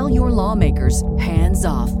rewards, tell your lawmakers, hands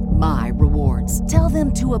off my rewards. Tell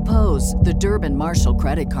them to oppose the Durbin-Marshall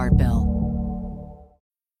credit card bill.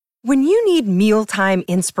 When you need mealtime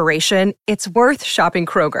inspiration, it's worth shopping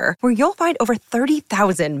Kroger, where you'll find over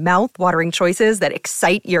 30,000 mouth-watering choices that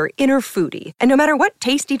excite your inner foodie. And no matter what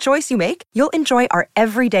tasty choice you make, you'll enjoy our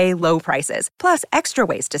everyday low prices, plus extra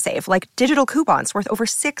ways to save, like digital coupons worth over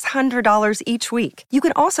 $600 each week. You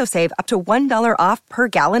can also save up to $1 off per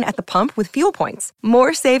gallon at the pump with fuel points.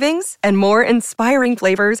 More savings and more inspiring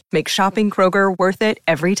flavors make shopping Kroger worth it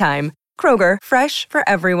every time. Kroger, fresh for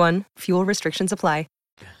everyone. Fuel restrictions apply.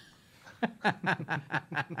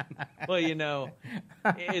 Well,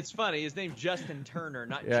 it's funny. His name's Justin Turner,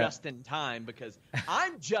 not just in time, because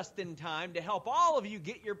I'm just in time to help all of you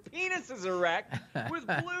get your penises erect with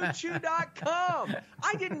BlueChew.com.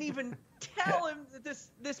 I didn't even tell him that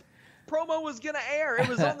this promo was going to air. It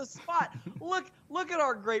was on the spot. Look at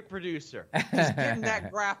our great producer, just getting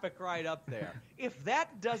that graphic right up there. If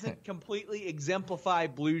that doesn't completely exemplify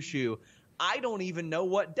Blue Chew, I don't even know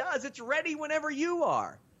what does. It's ready whenever you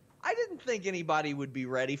are. I didn't think anybody would be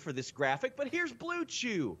ready for this graphic, but here's Blue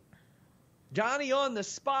Chew. Johnny on the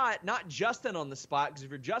spot, not Justin on the spot, because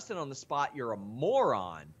if you're Justin on the spot, you're a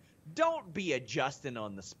moron. Don't be a Justin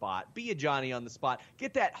on the spot. Be a Johnny on the spot.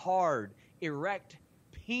 Get that hard, erect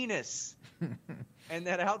penis and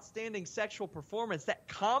that outstanding sexual performance, that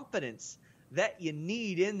confidence that you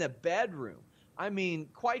need in the bedroom. I mean,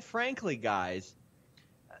 quite frankly, guys,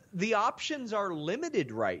 the options are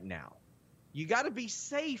limited right now. You got to be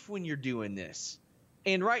safe when you're doing this.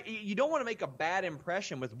 And you don't want to make a bad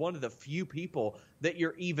impression with one of the few people that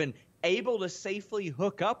you're even able to safely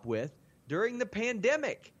hook up with during the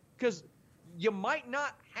pandemic, because you might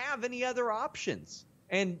not have any other options.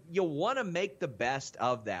 And you'll want to make the best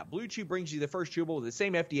of that. Blue Chew brings you the first chewable with the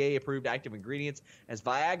same FDA-approved active ingredients as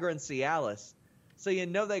Viagra and Cialis. So you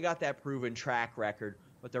know they got that proven track record,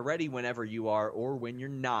 but they're ready whenever you are or when you're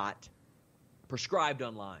not. Prescribed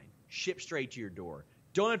online. Shipped straight to your door.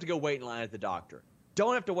 Don't have to go wait in line at the doctor.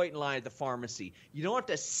 Don't have to wait in line at the pharmacy. You don't have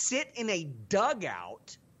to sit in a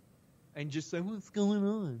dugout and just say, what's going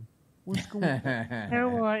on? What's going on? How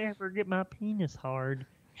will I ever get my penis hard?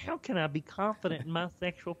 How can I be confident in my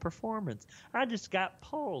sexual performance? I just got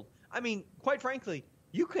pulled. I mean, quite frankly,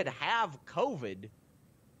 you could have COVID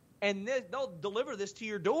and they'll deliver this to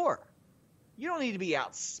your door. You don't need to be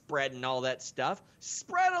out spreading all that stuff.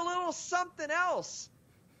 Spread a little something else.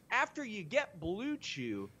 After you get Blue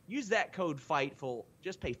Chew, use that code FIGHTFUL.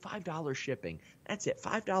 Just pay $5 shipping. That's it,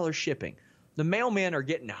 $5 shipping. The mailmen are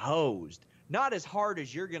getting hosed. Not as hard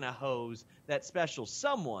as you're going to hose that special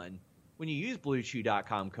someone when you use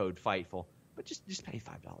BlueChew.com code FIGHTFUL. But just pay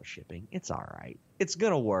 $5 shipping. It's all right. It's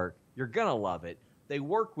going to work. You're going to love it. They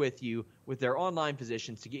work with you with their online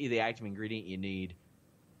physicians to get you the active ingredient you need.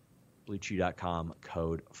 BlueChew.com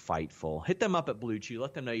code FIGHTFUL. Hit them up at Blue Chew.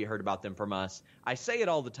 Let them know you heard about them from us. I say it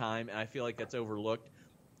all the time, and I feel like that's overlooked.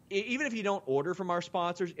 Even if you don't order from our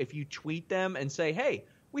sponsors, if you tweet them and say, hey,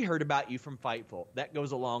 we heard about you from Fightful, that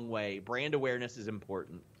goes a long way. Brand awareness is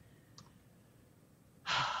important.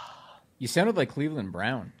 You sounded like Cleveland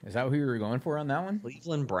Brown. Is that who you were going for on that one?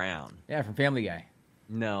 Cleveland Brown. Yeah, from Family Guy.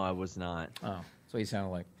 No, I was not. Oh, that's what you sounded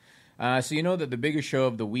like. So you know that the biggest show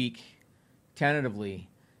of the week, tentatively,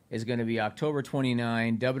 is going to be October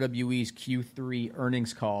 29, WWE's Q3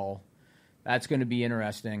 earnings call. That's going to be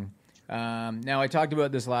interesting. Now, I talked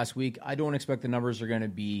about this last week. I don't expect the numbers are going to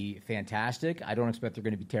be fantastic. I don't expect they're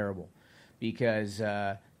going to be terrible because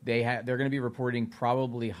they're going to be reporting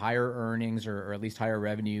probably higher earnings or at least higher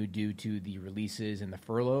revenue due to the releases and the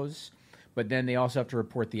furloughs. But then they also have to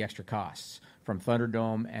report the extra costs from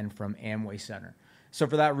Thunderdome and from Amway Center. So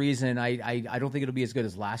for that reason, I don't think it'll be as good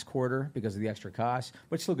as last quarter because of the extra costs,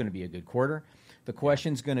 but it's still going to be a good quarter. The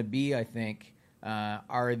question's going to be, I think,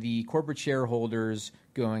 are the corporate shareholders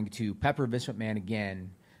going to pepper Vince McMahon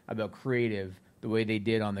again about creative the way they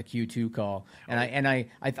did on the Q2 call? And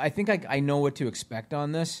I think I know what to expect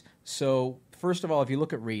on this. So first of all, if you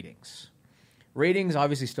look at ratings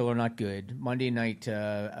obviously still are not good. Monday night,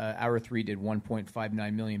 Hour 3 did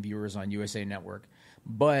 1.59 million viewers on USA Network,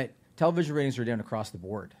 but television ratings are down across the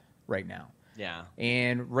board right now. Yeah.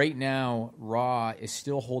 And right now, Raw is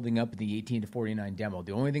still holding up in the 18 to 49 demo.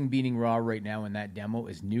 The only thing beating Raw right now in that demo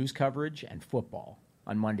is news coverage and football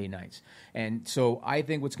on Monday nights. And so I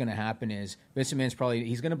think what's going to happen is Vince McMahon's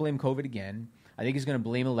he's going to blame COVID again. I think he's going to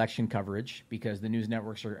blame election coverage because the news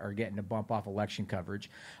networks are getting a bump off election coverage.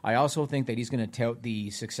 I also think that he's going to tout the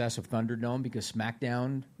success of Thunderdome because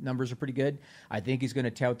SmackDown numbers are pretty good. I think he's going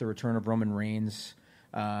to tout the return of Roman Reigns.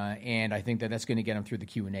 And I think that's going to get him through the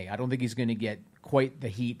Q&A. I don't think he's going to get quite the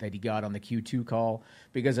heat that he got on the Q2 call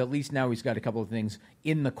because at least now he's got a couple of things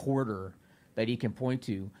in the quarter that he can point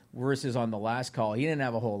to versus on the last call. He didn't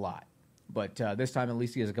have a whole lot. But this time at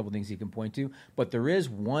least he has a couple of things he can point to. But there is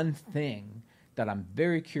one thing that I'm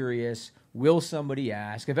very curious, will somebody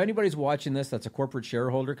ask? If anybody's watching this that's a corporate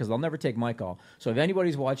shareholder, because they'll never take my call. So if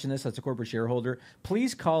anybody's watching this that's a corporate shareholder,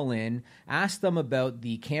 please call in, ask them about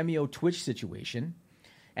the Cameo Twitch situation,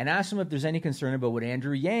 and ask them if there's any concern about what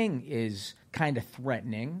Andrew Yang is kind of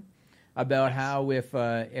threatening about how if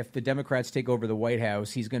the Democrats take over the White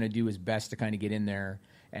House, he's going to do his best to kind of get in there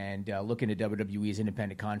and look into WWE's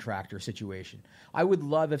independent contractor situation. I would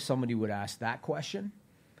love if somebody would ask that question.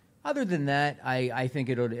 Other than that, I think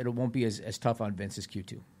it won't be as tough on Vince as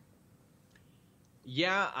Q2.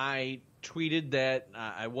 Yeah, I tweeted that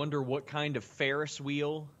I wonder what kind of Ferris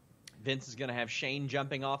wheel Vince is going to have Shane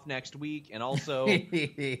jumping off next week, and also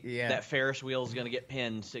that Ferris wheel is going to get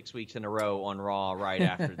pinned 6 weeks in a row on Raw right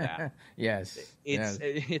after that. Yes.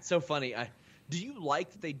 It's so funny. Do you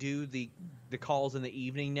like that they do the calls in the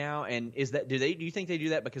evening now? And do you think they do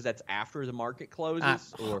that because that's after the market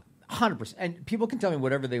closes? Or 100%. And people can tell me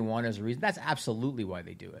whatever they want as a reason. That's absolutely why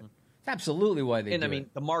they do it. It's absolutely why they do it. And I mean,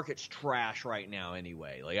 the market's trash right now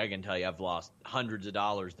anyway. Like I can tell you, I've lost hundreds of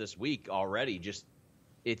dollars this week already. Just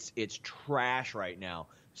it's trash right now.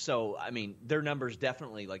 So I mean, their numbers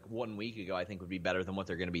definitely like 1 week ago I think would be better than what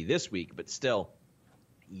they're going to be this week. But still,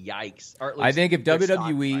 yikes! Or at least I think if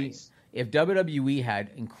WWE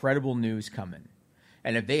had incredible news coming,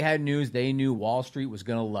 and if they had news they knew Wall Street was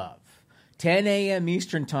going to love, 10 a.m.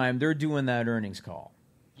 Eastern time, they're doing that earnings call.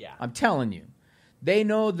 Yeah, I'm telling you. They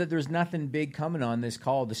know that there's nothing big coming on this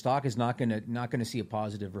call. The stock is not going to see a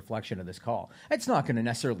positive reflection of this call. It's not going to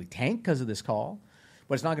necessarily tank because of this call,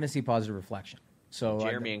 but it's not going to see positive reflection. So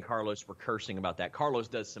Jeremy and Carlos were cursing about that. Carlos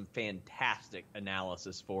does some fantastic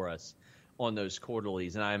analysis for us on those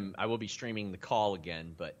quarterlies, and I will be streaming the call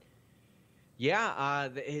again. But yeah,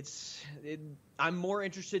 I'm more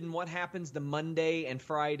interested in what happens the Monday and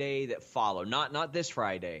Friday that follow. Not this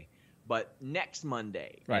Friday, but next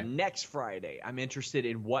Monday and next Friday. I'm interested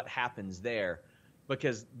in what happens there.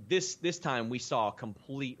 Because this time we saw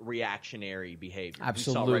complete reactionary behavior.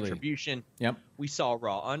 Absolutely. We saw Retribution. Yep. We saw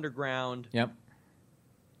Raw Underground. Yep.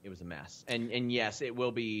 It was a mess. And yes, it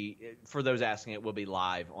will be, for those asking, it will be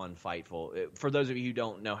live on Fightful. For those of you who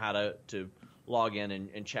don't know how to log in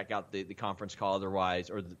and check out the conference call otherwise,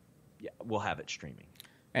 we'll have it streaming.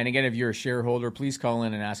 And again, if you're a shareholder, please call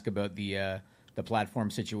in and ask about the platform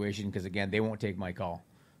situation because, again, they won't take my call.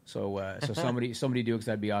 So somebody do, because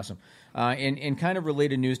that'd be awesome. In kind of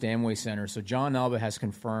related news to Amway Center, so John Alba has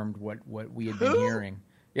confirmed what we had been hearing.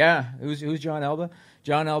 Yeah, who's John Alba?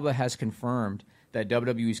 John Alba has confirmed that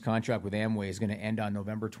WWE's contract with Amway is going to end on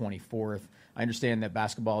November 24th. I understand that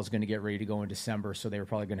basketball is going to get ready to go in December, so they were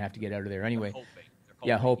probably going to have to get out of there anyway.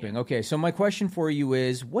 They're hoping. Okay, so my question for you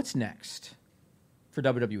is, what's next for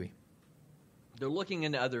WWE? They're looking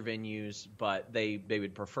into other venues, but they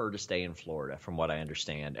would prefer to stay in Florida, from what I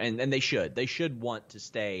understand. And they should. They should want to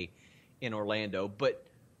stay in Orlando. But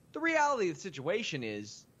the reality of the situation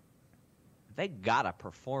is they got a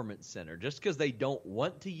performance center. Just because they don't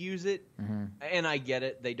want to use it, and I get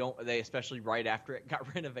it, they especially right after it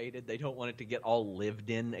got renovated, they don't want it to get all lived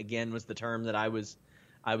in again, was the term that I was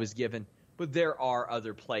given. But there are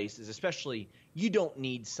other places, especially you don't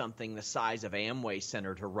need something the size of Amway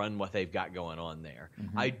Center to run what they've got going on there.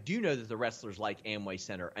 I do know that the wrestlers like Amway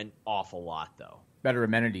Center an awful lot, though. Better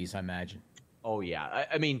amenities, I imagine. Oh, yeah.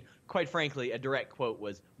 I mean, quite frankly, a direct quote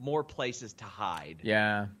was more places to hide.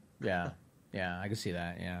 Yeah, I can see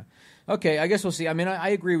that, yeah. Okay, I guess we'll see. I mean, I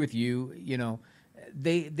agree with you. You know,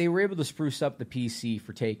 they were able to spruce up the PC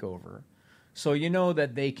for TakeOver. So you know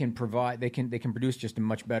that they can produce just a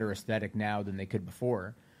much better aesthetic now than they could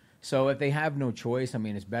before. So if they have no choice, I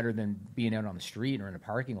mean, it's better than being out on the street or in a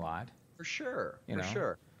parking lot. For sure,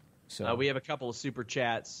 sure. So we have a couple of super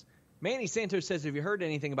chats. Manny Santos says, have you heard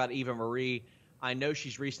anything about Eva Marie? I know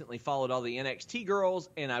she's recently followed all the NXT girls,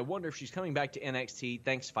 and I wonder if she's coming back to NXT.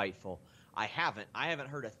 Thanks, Fightful. I haven't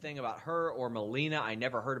heard a thing about her or Melina. I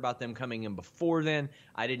never heard about them coming in before then.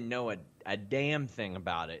 I didn't know a damn thing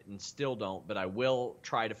about it and still don't, but I will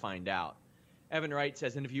try to find out. Evan Wright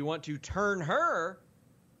says, and if you want to turn her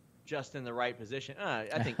just in the right position, I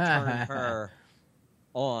think turn her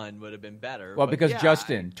on would have been better. Well, because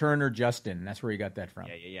Turner Justin, that's where you got that from.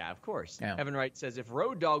 Yeah, of course. Yeah. Evan Wright says, if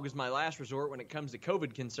Road Dogg was my last resort when it comes to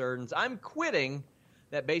COVID concerns, I'm quitting.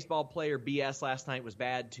 That baseball player BS last night was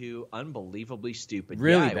bad, too. Unbelievably stupid.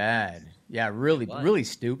 Really bad. Yeah, really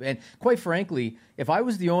stupid. And quite frankly, if I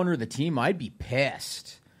was the owner of the team, I'd be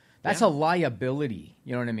pissed. That's a liability.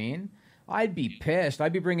 You know what I mean? I'd be pissed.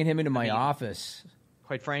 I'd be bringing him into my office.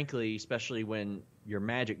 Quite frankly, especially when you're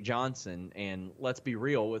Magic Johnson, and let's be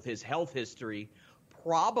real, with his health history,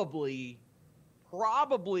 probably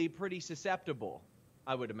pretty susceptible.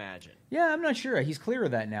 I would imagine. Yeah, I'm not sure. He's clear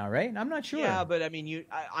of that now, right? I'm not sure. Yeah, but I mean,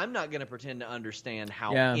 I'm not going to pretend to understand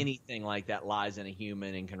how anything like that lies in a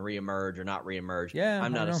human and can reemerge or not reemerge. Yeah,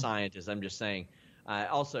 I'm not a scientist. I'm just saying.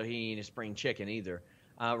 Also, he ain't a spring chicken either.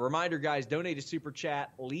 Reminder, guys, donate a super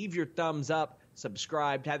chat. Leave your thumbs up.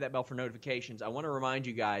 Subscribe. Tap that bell for notifications. I want to remind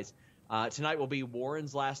you guys, tonight will be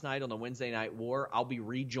Warren's last night on the Wednesday Night War. I'll be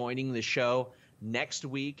rejoining the show next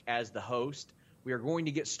week as the host. We are going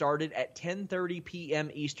to get started at 10:30 p.m.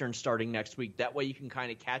 Eastern starting next week. That way you can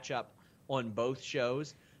kind of catch up on both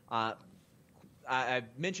shows. I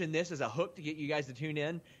mentioned this as a hook to get you guys to tune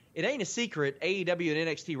in. It ain't a secret. AEW and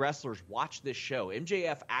NXT wrestlers watch this show.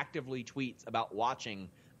 MJF actively tweets about watching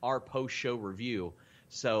our post-show review.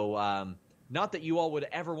 So not that you all would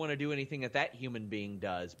ever want to do anything that human being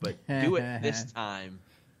does, but do it this time.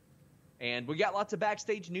 And we got lots of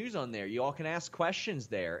backstage news on there. You all can ask questions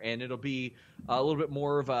there, and it'll be a little bit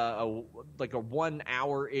more of a 1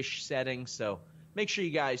 hour-ish setting. So make sure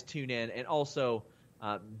you guys tune in, and also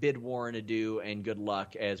bid Warren adieu and good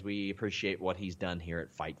luck as we appreciate what he's done here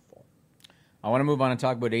at Fightful. I want to move on and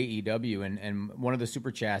talk about AEW, and one of the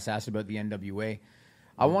super chats asked about the NWA.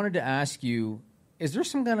 I wanted to ask you, is there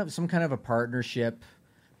some kind of a partnership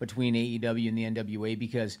between AEW and the NWA?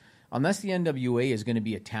 Because unless the NWA is going to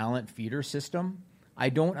be a talent feeder system, I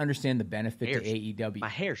don't understand the benefit to AEW. My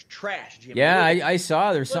hair's trash, Jimmy. Yeah, I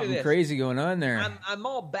saw there's something crazy going on there. I'm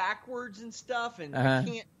all backwards and stuff, and I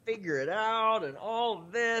can't figure it out, and all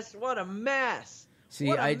this. What a mess. See,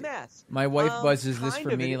 what a mess. My wife buzzes this Kind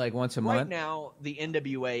for of me it. like once a Right month. now, the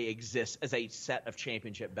NWA exists as a set of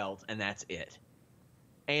championship belts, and that's it.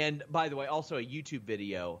 And, by the way, also a YouTube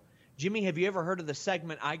video. Jimmy, have you ever heard of the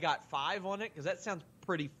segment I Got 5 on it? Because that sounds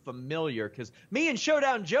pretty familiar, because me and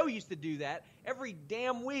Showdown Joe used to do that every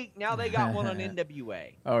damn week. Now they got one on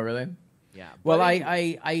NWA. Oh, really? Yeah. Well, But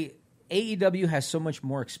AEW has so much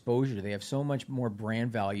more exposure. They have so much more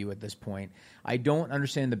brand value at this point. I don't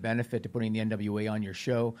understand the benefit to putting the NWA on your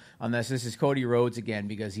show unless this is Cody Rhodes again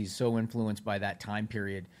because he's so influenced by that time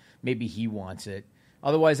period. Maybe he wants it.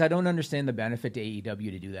 Otherwise, I don't understand the benefit to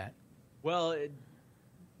AEW to do that. Well,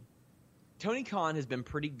 Tony Khan has been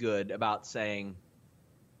pretty good about saying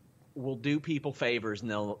we'll do people favors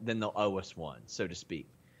and then they'll owe us one, so to speak.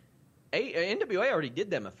 NWA already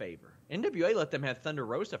did them a favor. NWA let them have Thunder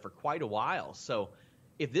Rosa for quite a while. So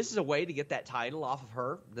if this is a way to get that title off of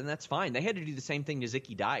her, then that's fine. They had to do the same thing to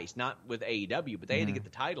Zicky Dice, not with AEW, but they had to get the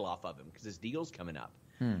title off of him because his deal's coming up.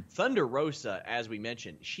 Thunder Rosa, as we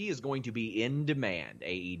mentioned, she is going to be in demand.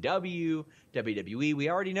 AEW, WWE, we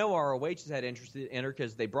already know ROH has had interest in her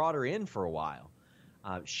because they brought her in for a while.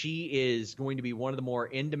 She is going to be one of the more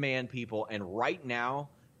in-demand people, and right now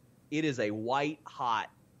it is a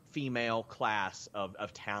white-hot female class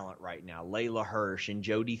of talent right now. Layla Hirsch and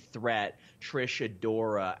Jody Threat, Trish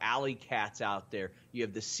Adora, Alley Cat's out there. You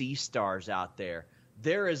have the Sea Stars out there.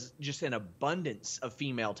 There is just an abundance of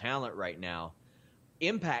female talent right now.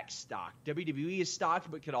 Impact stocked. WWE is stocked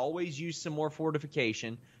but could always use some more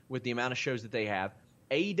fortification with the amount of shows that they have.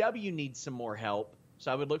 AEW needs some more help,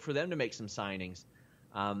 so I would look for them to make some signings.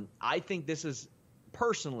 I think this is,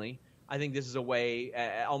 personally, I think this is a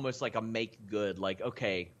way, almost like a make good, like,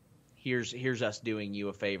 okay, here's us doing you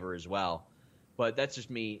a favor as well. But that's just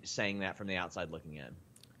me saying that from the outside looking in.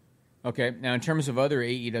 Okay, now in terms of other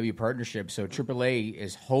AEW partnerships, so AAA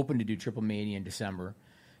is hoping to do Triple Mania in December,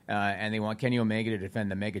 and they want Kenny Omega to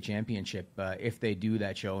defend the Mega Championship if they do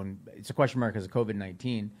that show, and it's a question mark because of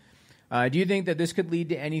COVID-19. Do you think that this could lead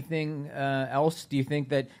to anything else? Do you think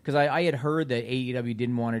that, because I had heard that AEW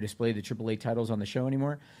didn't want to display the AAA titles on the show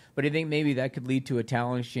anymore, but do you think maybe that could lead to a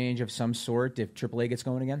talent exchange of some sort if AAA gets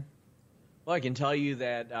going again? Well, I can tell you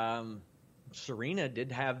that Serena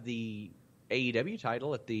did have the AEW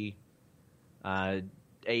title at the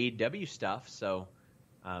AEW stuff, so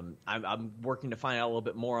I'm working to find out a little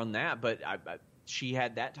bit more on that, but she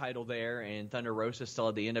had that title there, and Thunder Rosa still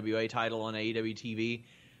had the NWA title on AEW TV.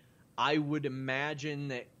 I would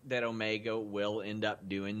imagine that Omega will end up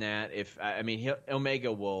doing that.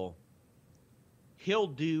 He'll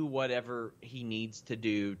do whatever he needs to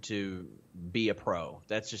do to be a pro.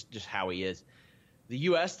 That's just how he is. The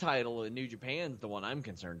U.S. title in New Japan is the one I'm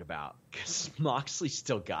concerned about because Moxley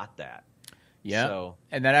still got that. Yeah,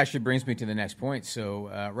 and that actually brings me to the next point.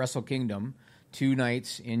 So Wrestle Kingdom, 2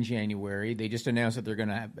 nights in January. They just announced that they're going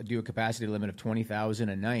to do a capacity limit of 20,000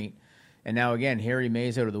 a night. And now, again, Harry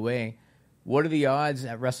May's out of the way. What are the odds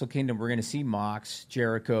at Wrestle Kingdom we're going to see Mox,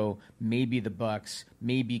 Jericho, maybe the Bucks,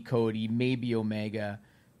 maybe Cody, maybe Omega?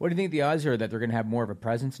 What do you think the odds are that they're going to have more of a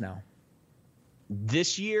presence now?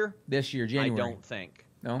 This year, January. I don't think.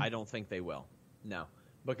 No? I don't think they will. No.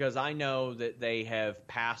 Because I know that they have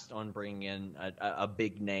passed on bringing in a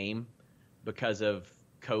big name because of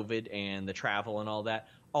COVID and the travel and all that.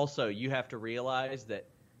 Also, you have to realize that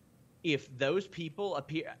if those people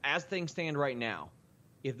appear, as things stand right now,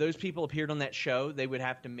 if those people appeared on that show, they would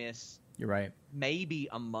have to miss. You're right. Maybe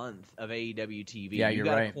a month of AEW TV. Yeah, you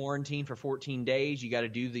got to quarantine for 14 days. You got to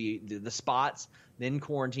do the spots, then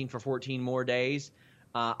quarantine for 14 more days.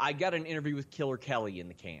 I got an interview with Killer Kelly in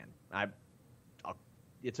the can.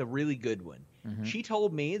 It's a really good one. Mm-hmm. She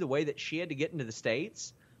told me the way that she had to get into the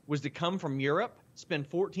States was to come from Europe, spend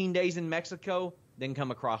 14 days in Mexico, then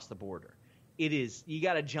come across the border. You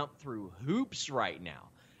got to jump through hoops right now.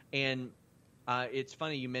 And it's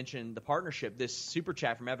funny you mentioned the partnership. This super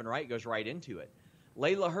chat from Evan Wright goes right into it.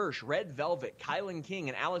 Layla Hirsch, Red Velvet, Kylan King,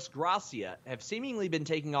 and Alex Gracia have seemingly been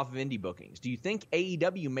taking off of indie bookings. Do you think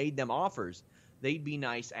AEW made them offers? They'd be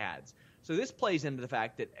nice ads. So this plays into the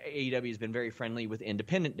fact that AEW has been very friendly with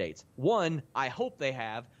independent dates. One, I hope they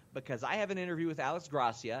have, because I have an interview with Alex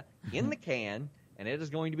Gracia in the can, and it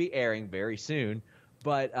is going to be airing very soon.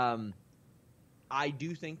 But I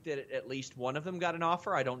do think that at least one of them got an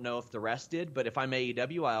offer. I don't know if the rest did, but if I'm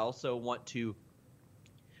AEW, I also want to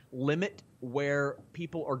limit where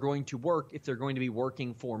people are going to work if they're going to be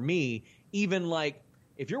working for me. Even like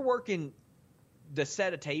if you're working the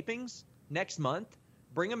set of tapings next month,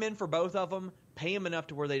 bring them in for both of them, pay them enough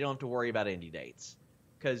to where they don't have to worry about indie dates.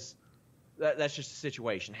 Because that's just a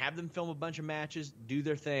situation. Have them film a bunch of matches, do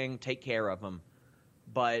their thing, take care of them.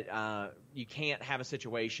 but you can't have a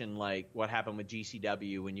situation like what happened with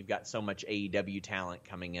GCW when you've got so much AEW talent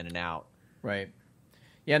coming in and out. Right.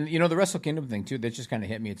 Yeah, and the Wrestle Kingdom thing too, that just kind of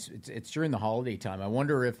hit me. It's during the holiday time. I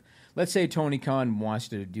wonder if, let's say Tony Khan wants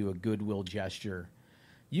to do a goodwill gesture,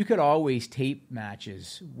 you could always tape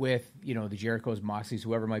matches with, the Jerichos, Moxleys,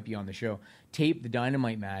 whoever might be on the show, tape the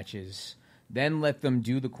Dynamite matches, then let them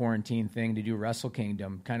do the quarantine thing to do Wrestle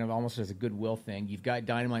Kingdom, kind of almost as a goodwill thing. You've got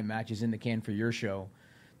Dynamite matches in the can for your show.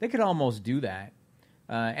 They could almost do that.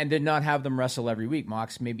 And then not have them wrestle every week.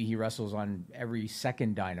 Mox, maybe he wrestles on every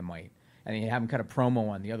second Dynamite. And you have them cut a promo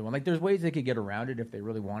on the other one. Like, there's ways they could get around it if they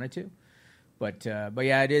really wanted to. But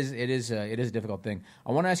yeah, it is a difficult thing.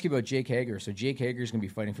 I want to ask you about Jake Hager. So Jake Hager is going to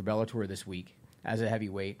be fighting for Bellator this week as a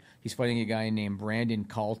heavyweight. He's fighting a guy named Brandon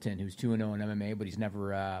Carlton, who's 2-0 in MMA, but he's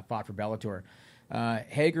never fought for Bellator.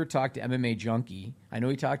 Hager talked to MMA Junkie. I know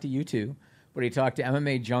he talked to you too, but he talked to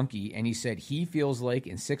MMA Junkie, and he said he feels like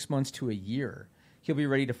in 6 months to a year he'll be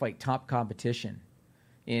ready to fight top competition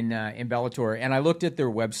in Bellator. And I looked at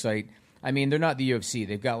their website. I mean, they're not the UFC.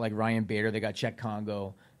 They've got like Ryan Bader. They got Czech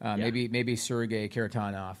Congo. Maybe Sergey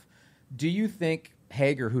Karatanov. Do you think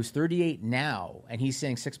Hager, who's 38 now, and he's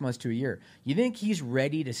saying 6 months to a year, you think he's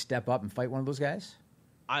ready to step up and fight one of those guys?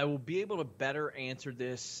 I will be able to better answer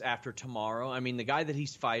this after tomorrow. I mean, the guy that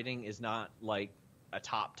he's fighting is not like a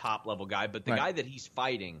top level guy, but the guy that he's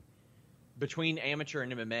fighting between amateur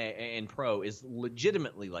and MMA and pro is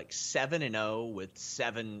legitimately like 7-0 with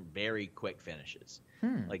 7 very quick finishes.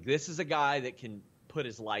 Like, this is a guy that can put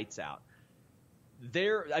his lights out.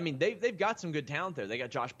 They've got some good talent there. They got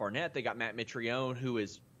Josh Barnett. They got Matt Mitrione, who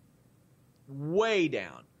is way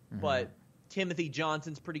down. But Timothy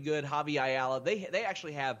Johnson's pretty good. Javi Ayala. They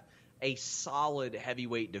actually have a solid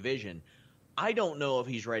heavyweight division. I don't know if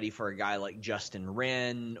he's ready for a guy like Justin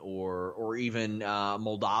Wren or even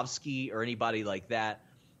Moldavsky or anybody like that.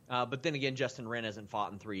 But then again, Justin Wren hasn't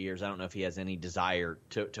fought in 3 years. I don't know if he has any desire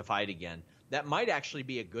to fight again. That might actually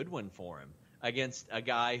be a good one for him against a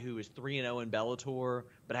guy who is 3-0 in Bellator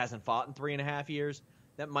but hasn't fought in 3.5 years.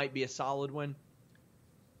 That might be a solid one.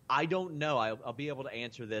 I don't know. I'll be able to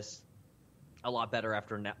answer this a lot better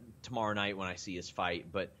after tomorrow night when I see his fight.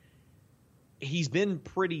 But he's been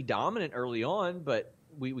pretty dominant early on, but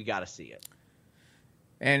we got to see it.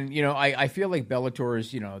 And, I feel like Bellator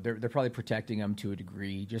is, they're probably protecting him to a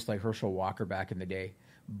degree, just like Herschel Walker back in the day.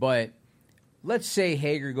 But let's say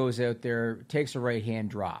Hager goes out there, takes a right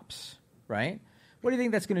hand, drops, right? What do you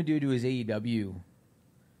think that's going to do to his AEW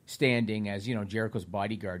standing as, Jericho's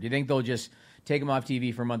bodyguard? Do you think they'll just take him off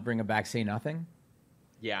TV for a month, bring him back, say nothing?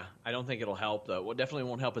 Yeah, I don't think it'll help, though. Well, it definitely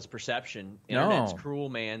won't help his perception. Internet's cruel,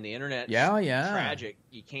 man. The internet's tragic.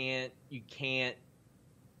 You can't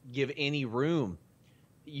give any room.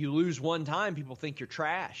 You lose one time, people think you're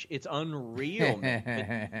trash. It's unreal.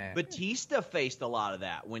 Batista faced a lot of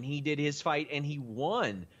that when he did his fight, and he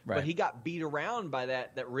won. Right. But he got beat around by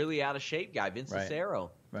that really out-of-shape guy, Vince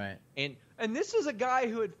Cesaro. Right. And this is a guy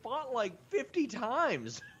who had fought like 50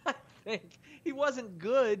 times, I think. He wasn't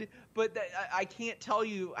good, but I can't tell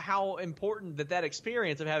you how important that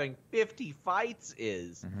experience of having 50 fights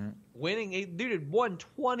is. Winning, dude had won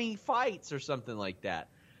 20 fights or something like that.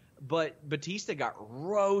 But Batista got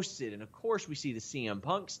roasted, and of course we see the CM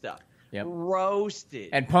Punk stuff. Yep. Roasted.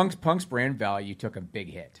 And Punk's brand value took a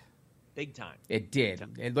big hit. Big time. It did.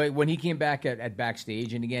 And like when he came back at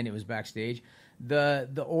backstage, and again it was backstage,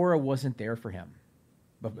 the aura wasn't there for him.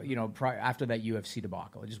 But after that UFC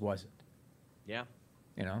debacle, it just wasn't. Yeah.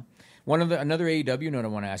 Another AEW note I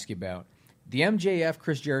want to ask you about, the MJF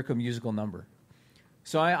Chris Jericho musical number.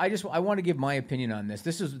 So I want to give my opinion on this.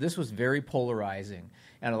 This was very polarizing,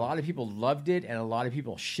 and a lot of people loved it, and a lot of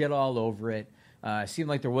people shit all over it. Seemed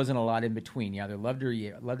like there wasn't a lot in between. You either loved it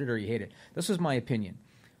or you hate it. This was my opinion.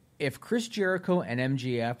 If Chris Jericho and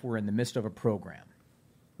MJF were in the midst of a program,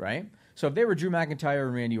 right? So if they were Drew McIntyre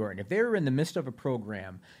and Randy Orton, if they were in the midst of a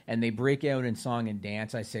program and they break out in song and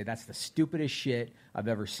dance, I say that's the stupidest shit I've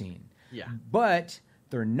ever seen. Yeah. But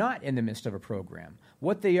they're not in the midst of a program.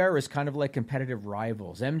 What they are is kind of like competitive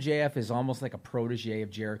rivals. MJF is almost like a protege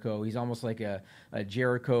of Jericho. He's almost like a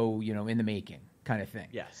Jericho, in the making kind of thing.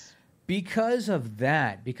 Yes. Because of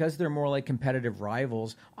that, because they're more like competitive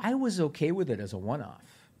rivals, I was okay with it as a one-off.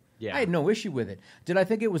 Yeah. I had no issue with it. Did I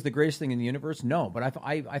think it was the greatest thing in the universe? No. But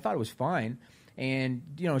I thought it was fine. And,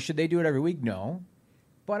 should they do it every week? No.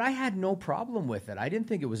 But I had no problem with it. I didn't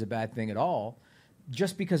think it was a bad thing at all,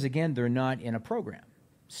 just because, again, they're not in a program.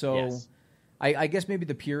 So yes. I guess maybe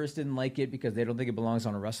the purists didn't like it because they don't think it belongs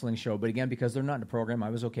on a wrestling show. But, again, because they're not in a program,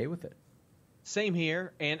 I was okay with it. Same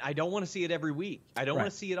here. And I don't want to see it every week. I don't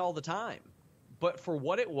want to see it all the time. But for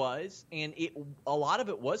what it was, and a lot of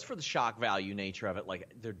it was for the shock value nature of it.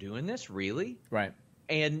 Like, they're doing this? Really? Right.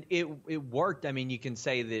 And it worked. I mean, you can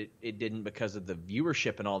say that it didn't because of the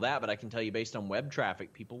viewership and all that, but I can tell you based on web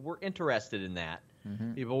traffic, people were interested in that.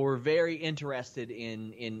 Mm-hmm. People were very interested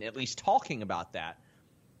in at least talking about that.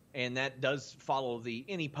 And that does follow the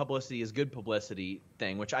any publicity is good publicity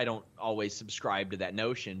thing, which I don't always subscribe to that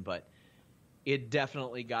notion, but it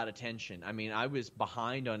definitely got attention. I mean, I was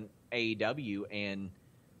behind on AEW, and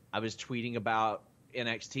I was tweeting about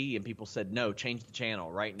NXT, and people said, no, change the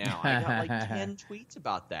channel right now. I got like 10 tweets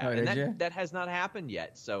about that. Oh, and that has not happened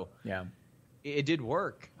yet. So yeah, it did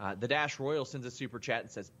work. The Dash Royal sends a super chat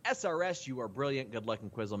and says, SRS, you are brilliant. Good luck in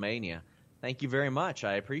Quizlemania. Thank you very much.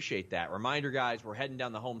 I appreciate that. Reminder, guys, we're heading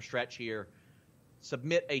down the home stretch here.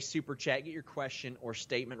 Submit a super chat. Get your question or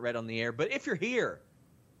statement read on the air. But if you're here,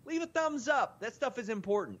 leave a thumbs up. That stuff is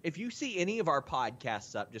important. If you see any of our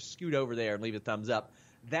podcasts up, just scoot over there and leave a thumbs up.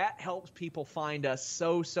 That helps people find us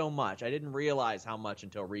so much. I didn't realize how much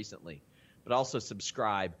until recently. But also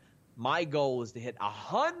subscribe. My goal is to hit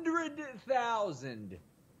 100,000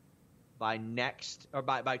 by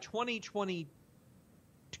 2022.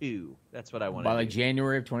 That's what I want to do. By like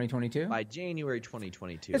January of 2022? By January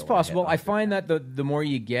 2022. It's possible. I find that the more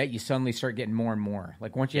you get, you suddenly start getting more and more.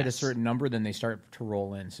 Like once you hit a certain number, then they start to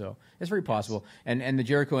roll in. So it's very possible. And the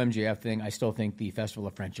Jericho MJF thing, I still think the Festival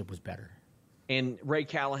of Friendship was better. And Ray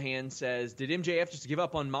Callahan says, did MJF just give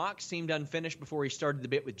up on Mox? Seemed unfinished before he started the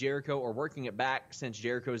bit with Jericho, or working it back since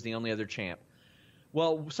Jericho is the only other champ?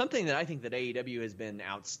 Well, something that I think that AEW has been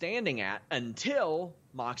outstanding at until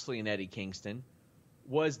Moxley and Eddie Kingston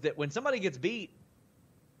was that when somebody gets beat,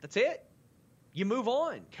 that's it. You move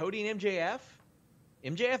on. Cody and MJF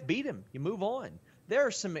beat him. You move on. There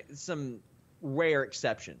are some rare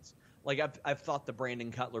exceptions. Like I've thought the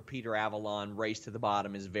Brandon Cutler, Peter Avalon race to the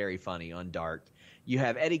bottom is very funny on Dark. You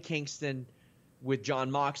have Eddie Kingston with John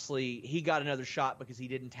Moxley. He got another shot because he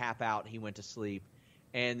didn't tap out. He went to sleep.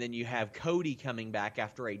 And then you have Cody coming back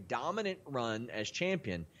after a dominant run as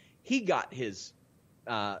champion. He got a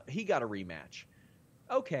rematch.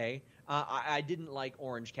 Okay. I didn't like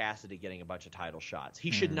Orange Cassidy getting a bunch of title shots. He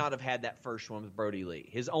should not have had that first one with Brody Lee.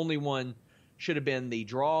 His only one should have been the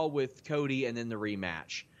draw with Cody and then the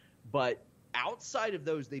rematch. But outside of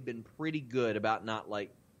those, they've been pretty good about not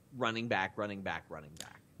like running back. They ain't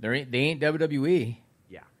WWE.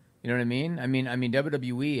 Yeah. You know what I mean? I mean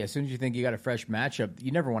WWE, as soon as you think you got a fresh matchup,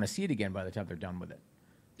 you never want to see it again by the time they're done with it.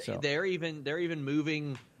 So they're even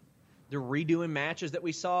moving. They're redoing matches that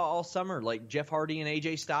we saw all summer, like Jeff Hardy and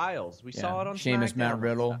AJ Styles. We saw it on Sheamus, SmackDown. Matt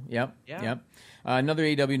Riddle. Yep. Another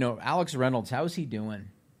AEW note. Alex Reynolds, how's he doing?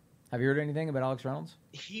 Have you heard anything about Alex Reynolds?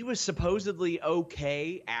 He was supposedly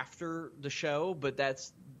okay after the show, but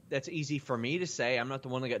that's easy for me to say. I'm not the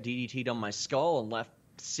one that got DDT'd on my skull and left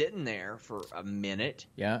sitting there for a minute.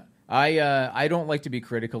 Yeah. I don't like to be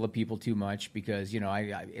critical of people too much because,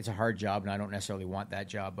 it's a hard job and I don't necessarily want that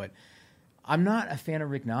job, but I'm not a fan of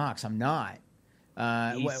Rick Knox. I'm not.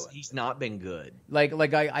 He's not been good.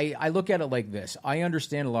 Like I look at it like this. I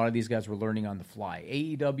understand a lot of these guys were learning on the fly.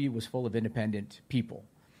 AEW was full of independent people.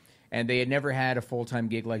 And they had never had a full-time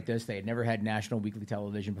gig like this. They had never had national weekly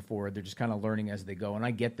television before. They're just kind of learning as they go, and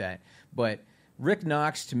I get that. But Rick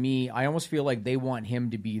Knox, to me, I almost feel like they want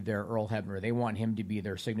him to be their Earl Hebner. They want him to be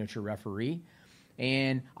their signature referee.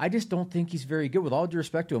 And I just don't think he's very good, with all due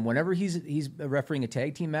respect to him. Whenever he's refereeing a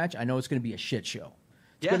tag team match, I know it's going to be a shit show.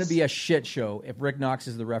 It's going to be a shit show if Rick Knox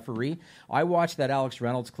is the referee. I watched that Alex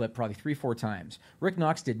Reynolds clip probably 3-4 times. Rick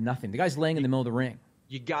Knox did nothing. The guy's laying in the middle of the ring.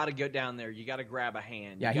 You got to go down there. You got to grab a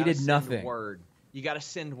hand. Yeah, he did nothing. You got to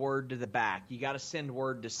send word to the back. You got to send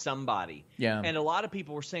word to somebody. Yeah. And a lot of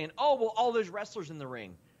people were saying, oh, well, all those wrestlers in the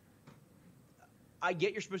ring. I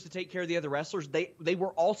get you're supposed to take care of the other wrestlers. They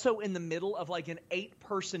were also in the middle of like an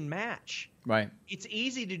 8-person match. Right. It's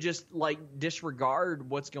easy to just like disregard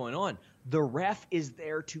what's going on. The ref is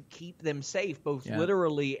there to keep them safe, both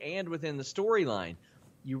literally and within the storyline.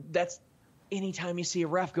 Anytime you see a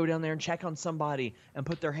ref go down there and check on somebody and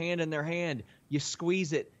put their hand in their hand, you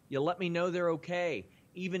squeeze it. You let me know they're okay.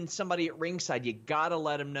 Even somebody at ringside, you got to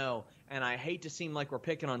let them know. And I hate to seem like we're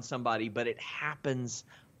picking on somebody, but it happens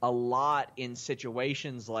a lot in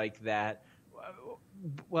situations like that.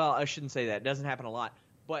 Well, I shouldn't say that. It doesn't happen a lot.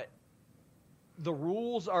 But the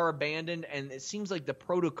rules are abandoned, and it seems like the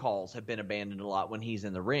protocols have been abandoned a lot when he's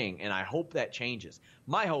in the ring, and I hope that changes.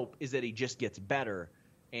 My hope is that he just gets better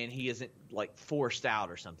and he isn't like forced out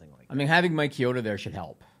or something like that. I mean, having Mike Chioda there should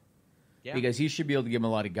help. Yeah. Because he should be able to give him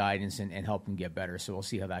a lot of guidance and help him get better. So we'll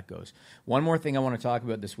see how that goes. One more thing I want to talk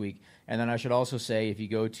about this week, and then I should also say, if you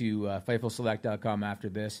go to FightfulSelect.com after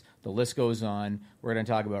this, the list goes on. We're going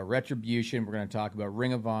to talk about Retribution. We're going to talk about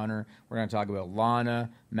Ring of Honor. We're going to talk about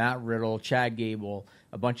Lana, Matt Riddle, Chad Gable,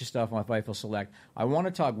 a bunch of stuff on Fightful Select. I want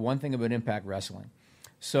to talk one thing about Impact Wrestling.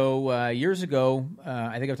 So years ago,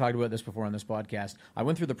 I think I've talked about this before on this podcast, I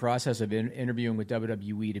went through the process of interviewing with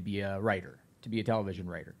WWE to be a writer, to be a television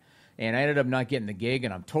writer. And I ended up not getting the gig,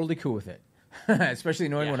 and I'm totally cool with it, especially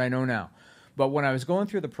knowing what I know now. But when I was going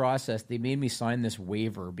through the process, they made me sign this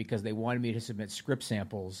waiver because they wanted me to submit script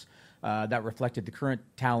samples that reflected the current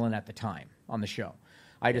talent at the time on the show.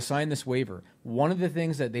 I had to sign this waiver. One of the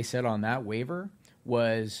things that they said on that waiver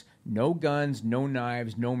was no guns, no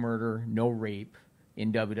knives, no murder, no rape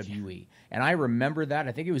in WWE. And I remember that.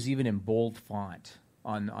 I think it was even in bold font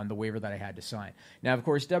on the waiver that I had to sign. Now, of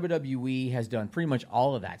course, WWE has done pretty much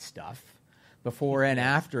all of that stuff before and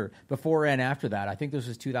after that. I think this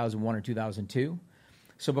was 2001 or 2002.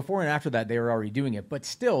 So before and after that, they were already doing it. But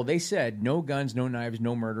still, they said no guns, no knives,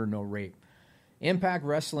 no murder, no rape. Impact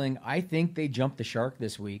Wrestling, I think they jumped the shark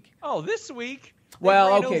this week. Oh, this week? They Well,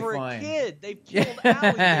 ran okay, over fine. a kid. They killed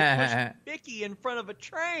Allie. They pushed Vicky in front of a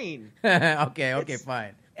train. okay,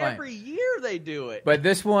 fine. Every year they do it. But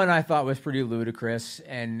this one I thought was pretty ludicrous.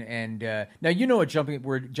 And now you know what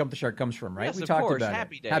where Jump the Shark comes from, right? Yes, we of talked course. about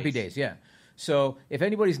Happy it. Days. Happy Days, yeah. So if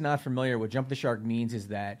anybody's not familiar, what Jump the Shark means is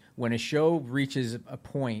that when a show reaches a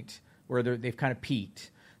point where they've kind of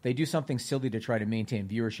peaked, they do something silly to try to maintain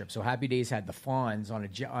viewership. So Happy Days had the Fonz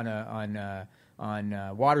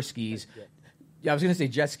on water skis. Yeah, I was going to say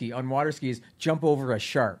jet ski. On water skis, jump over a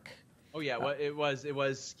shark. Oh yeah, well, it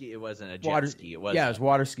was ski. It wasn't a jet Water, ski. It was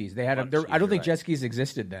water skis. They had water them. skis, I don't think right. jet skis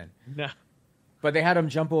existed then. No. But they had them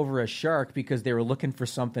jump over a shark because they were looking for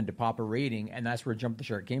something to pop a rating, and that's where Jump the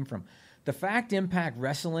Shark came from. The fact Impact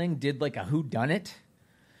Wrestling did like a whodunit,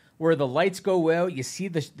 where the lights go out, you see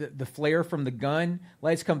the flare from the gun,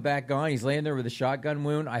 lights come back on, he's laying there with a shotgun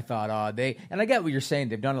wound. I thought, and I get what you're saying,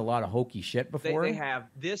 they've done a lot of hokey shit before. They have.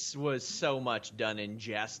 This was so much done in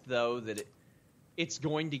jest, though, that it's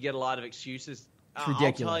going to get a lot of excuses. It's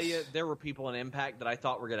ridiculous. I'll tell you, there were people in Impact that I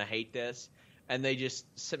thought were going to hate this, and they just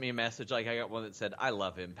sent me a message. Like, I got one that said, I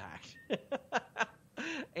love Impact.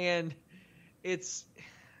 And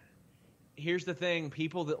here's the thing.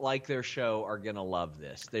 People that like their show are going to love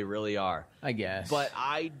this. They really are. I guess. But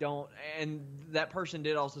I don't. And that person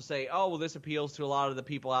did also say, oh, well, this appeals to a lot of the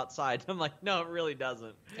people outside. I'm like, no, it really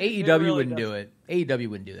doesn't. AEW wouldn't do it. AEW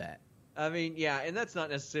wouldn't do that. I mean, yeah, and that's not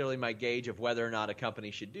necessarily my gauge of whether or not a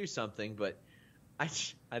company should do something, but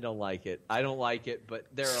I don't like it. I don't like it, but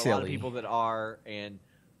there are a lot of people that are, and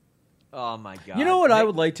oh my God. You know what I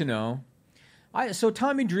would like to know? So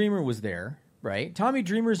Tommy Dreamer was there, right? Tommy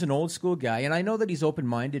Dreamer's an old school guy, and I know that he's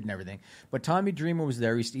open-minded and everything, but Tommy Dreamer was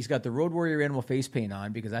there. He's got the Road Warrior Animal face paint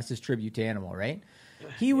on because that's his tribute to Animal, right?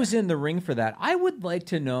 He was in the ring for that. I would like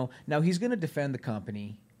to know. Now, he's going to defend the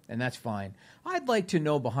company, and that's fine. I'd like to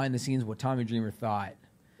know behind the scenes what Tommy Dreamer thought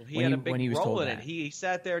he had a big when he was role told in that. it. He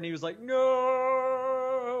sat there and he was like,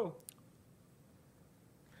 no.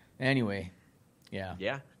 Anyway, yeah.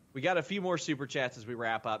 Yeah. We got a few more super chats as we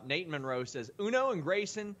wrap up. Nate Monroe says, Uno and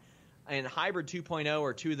Grayson and Hybrid 2.0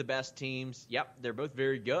 are two of the best teams. Yep, they're both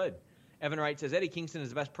very good. Evan Wright says, Eddie Kingston is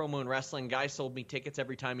the best promo in wrestling. Guy sold me tickets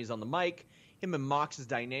every time he's on the mic. Him and Mox's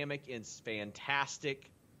dynamic is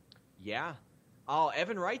fantastic. Yeah. Oh,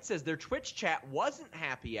 Evan Wright says their Twitch chat wasn't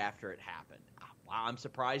happy after it happened. Wow, I'm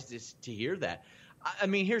surprised to hear that. I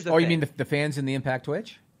mean, here's the thing. Oh, you mean the fans in the Impact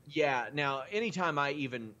Twitch? Yeah. Now, anytime I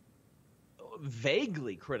even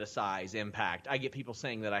vaguely criticize Impact, I get people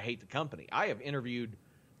saying that I hate the company. I have interviewed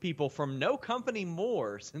people from no company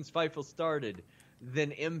more since Fightful started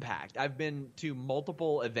than Impact. I've been to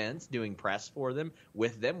multiple events doing press for them,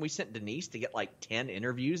 with them. We sent Denise to get like 10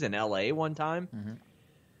 interviews in LA one time. Mm-hmm.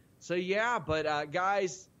 So, yeah, but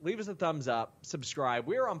guys, leave us a thumbs up, subscribe.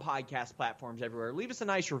 We're on podcast platforms everywhere. Leave us a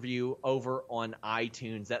nice review over on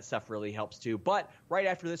iTunes. That stuff really helps too. But right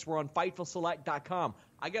after this, we're on FightfulSelect.com.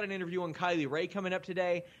 I got an interview on Kylie Ray coming up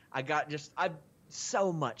today. I've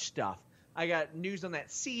so much stuff. I got news on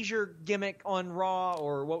that seizure gimmick on Raw,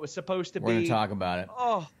 or what was supposed to be. We're going to talk about it.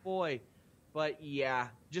 Oh, boy. But, yeah,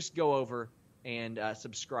 just go over and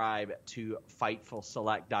subscribe to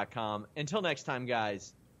FightfulSelect.com. Until next time,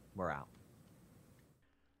 guys. We're out.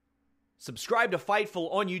 Subscribe to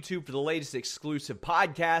Fightful on YouTube for the latest exclusive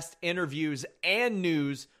podcasts, interviews, and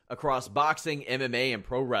news across boxing, MMA, and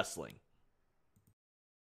pro wrestling.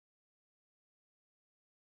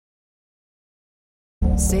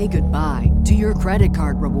 Say goodbye to your credit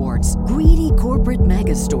card rewards. Greedy corporate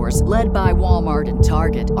mega stores, led by Walmart and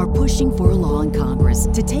Target, are pushing for a law in Congress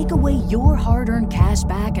to take away your hard-earned cash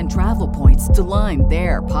back and travel points to line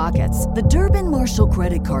their pockets. The Durbin-Marshall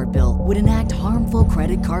credit card bill would enact harmful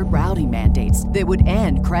credit card routing mandates that would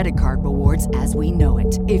end credit card rewards as we know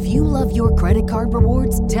it. If you love your credit card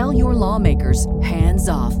rewards, tell your lawmakers, hands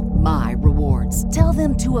off my rewards. Tell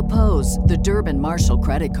them to oppose the Durbin-Marshall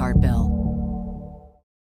credit card bill.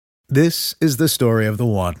 This is the story of the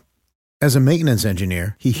one. As a maintenance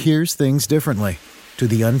engineer, he hears things differently. To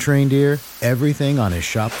the untrained ear, everything on his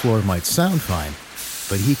shop floor might sound fine,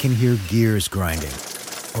 but he can hear gears grinding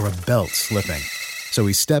or a belt slipping. So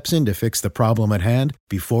he steps in to fix the problem at hand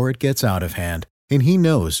before it gets out of hand. And he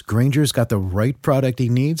knows Grainger's got the right product he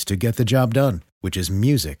needs to get the job done, which is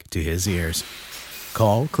music to his ears.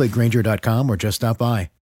 Call, click Grainger.com, or just stop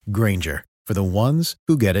by. Grainger, for the ones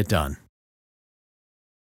who get it done.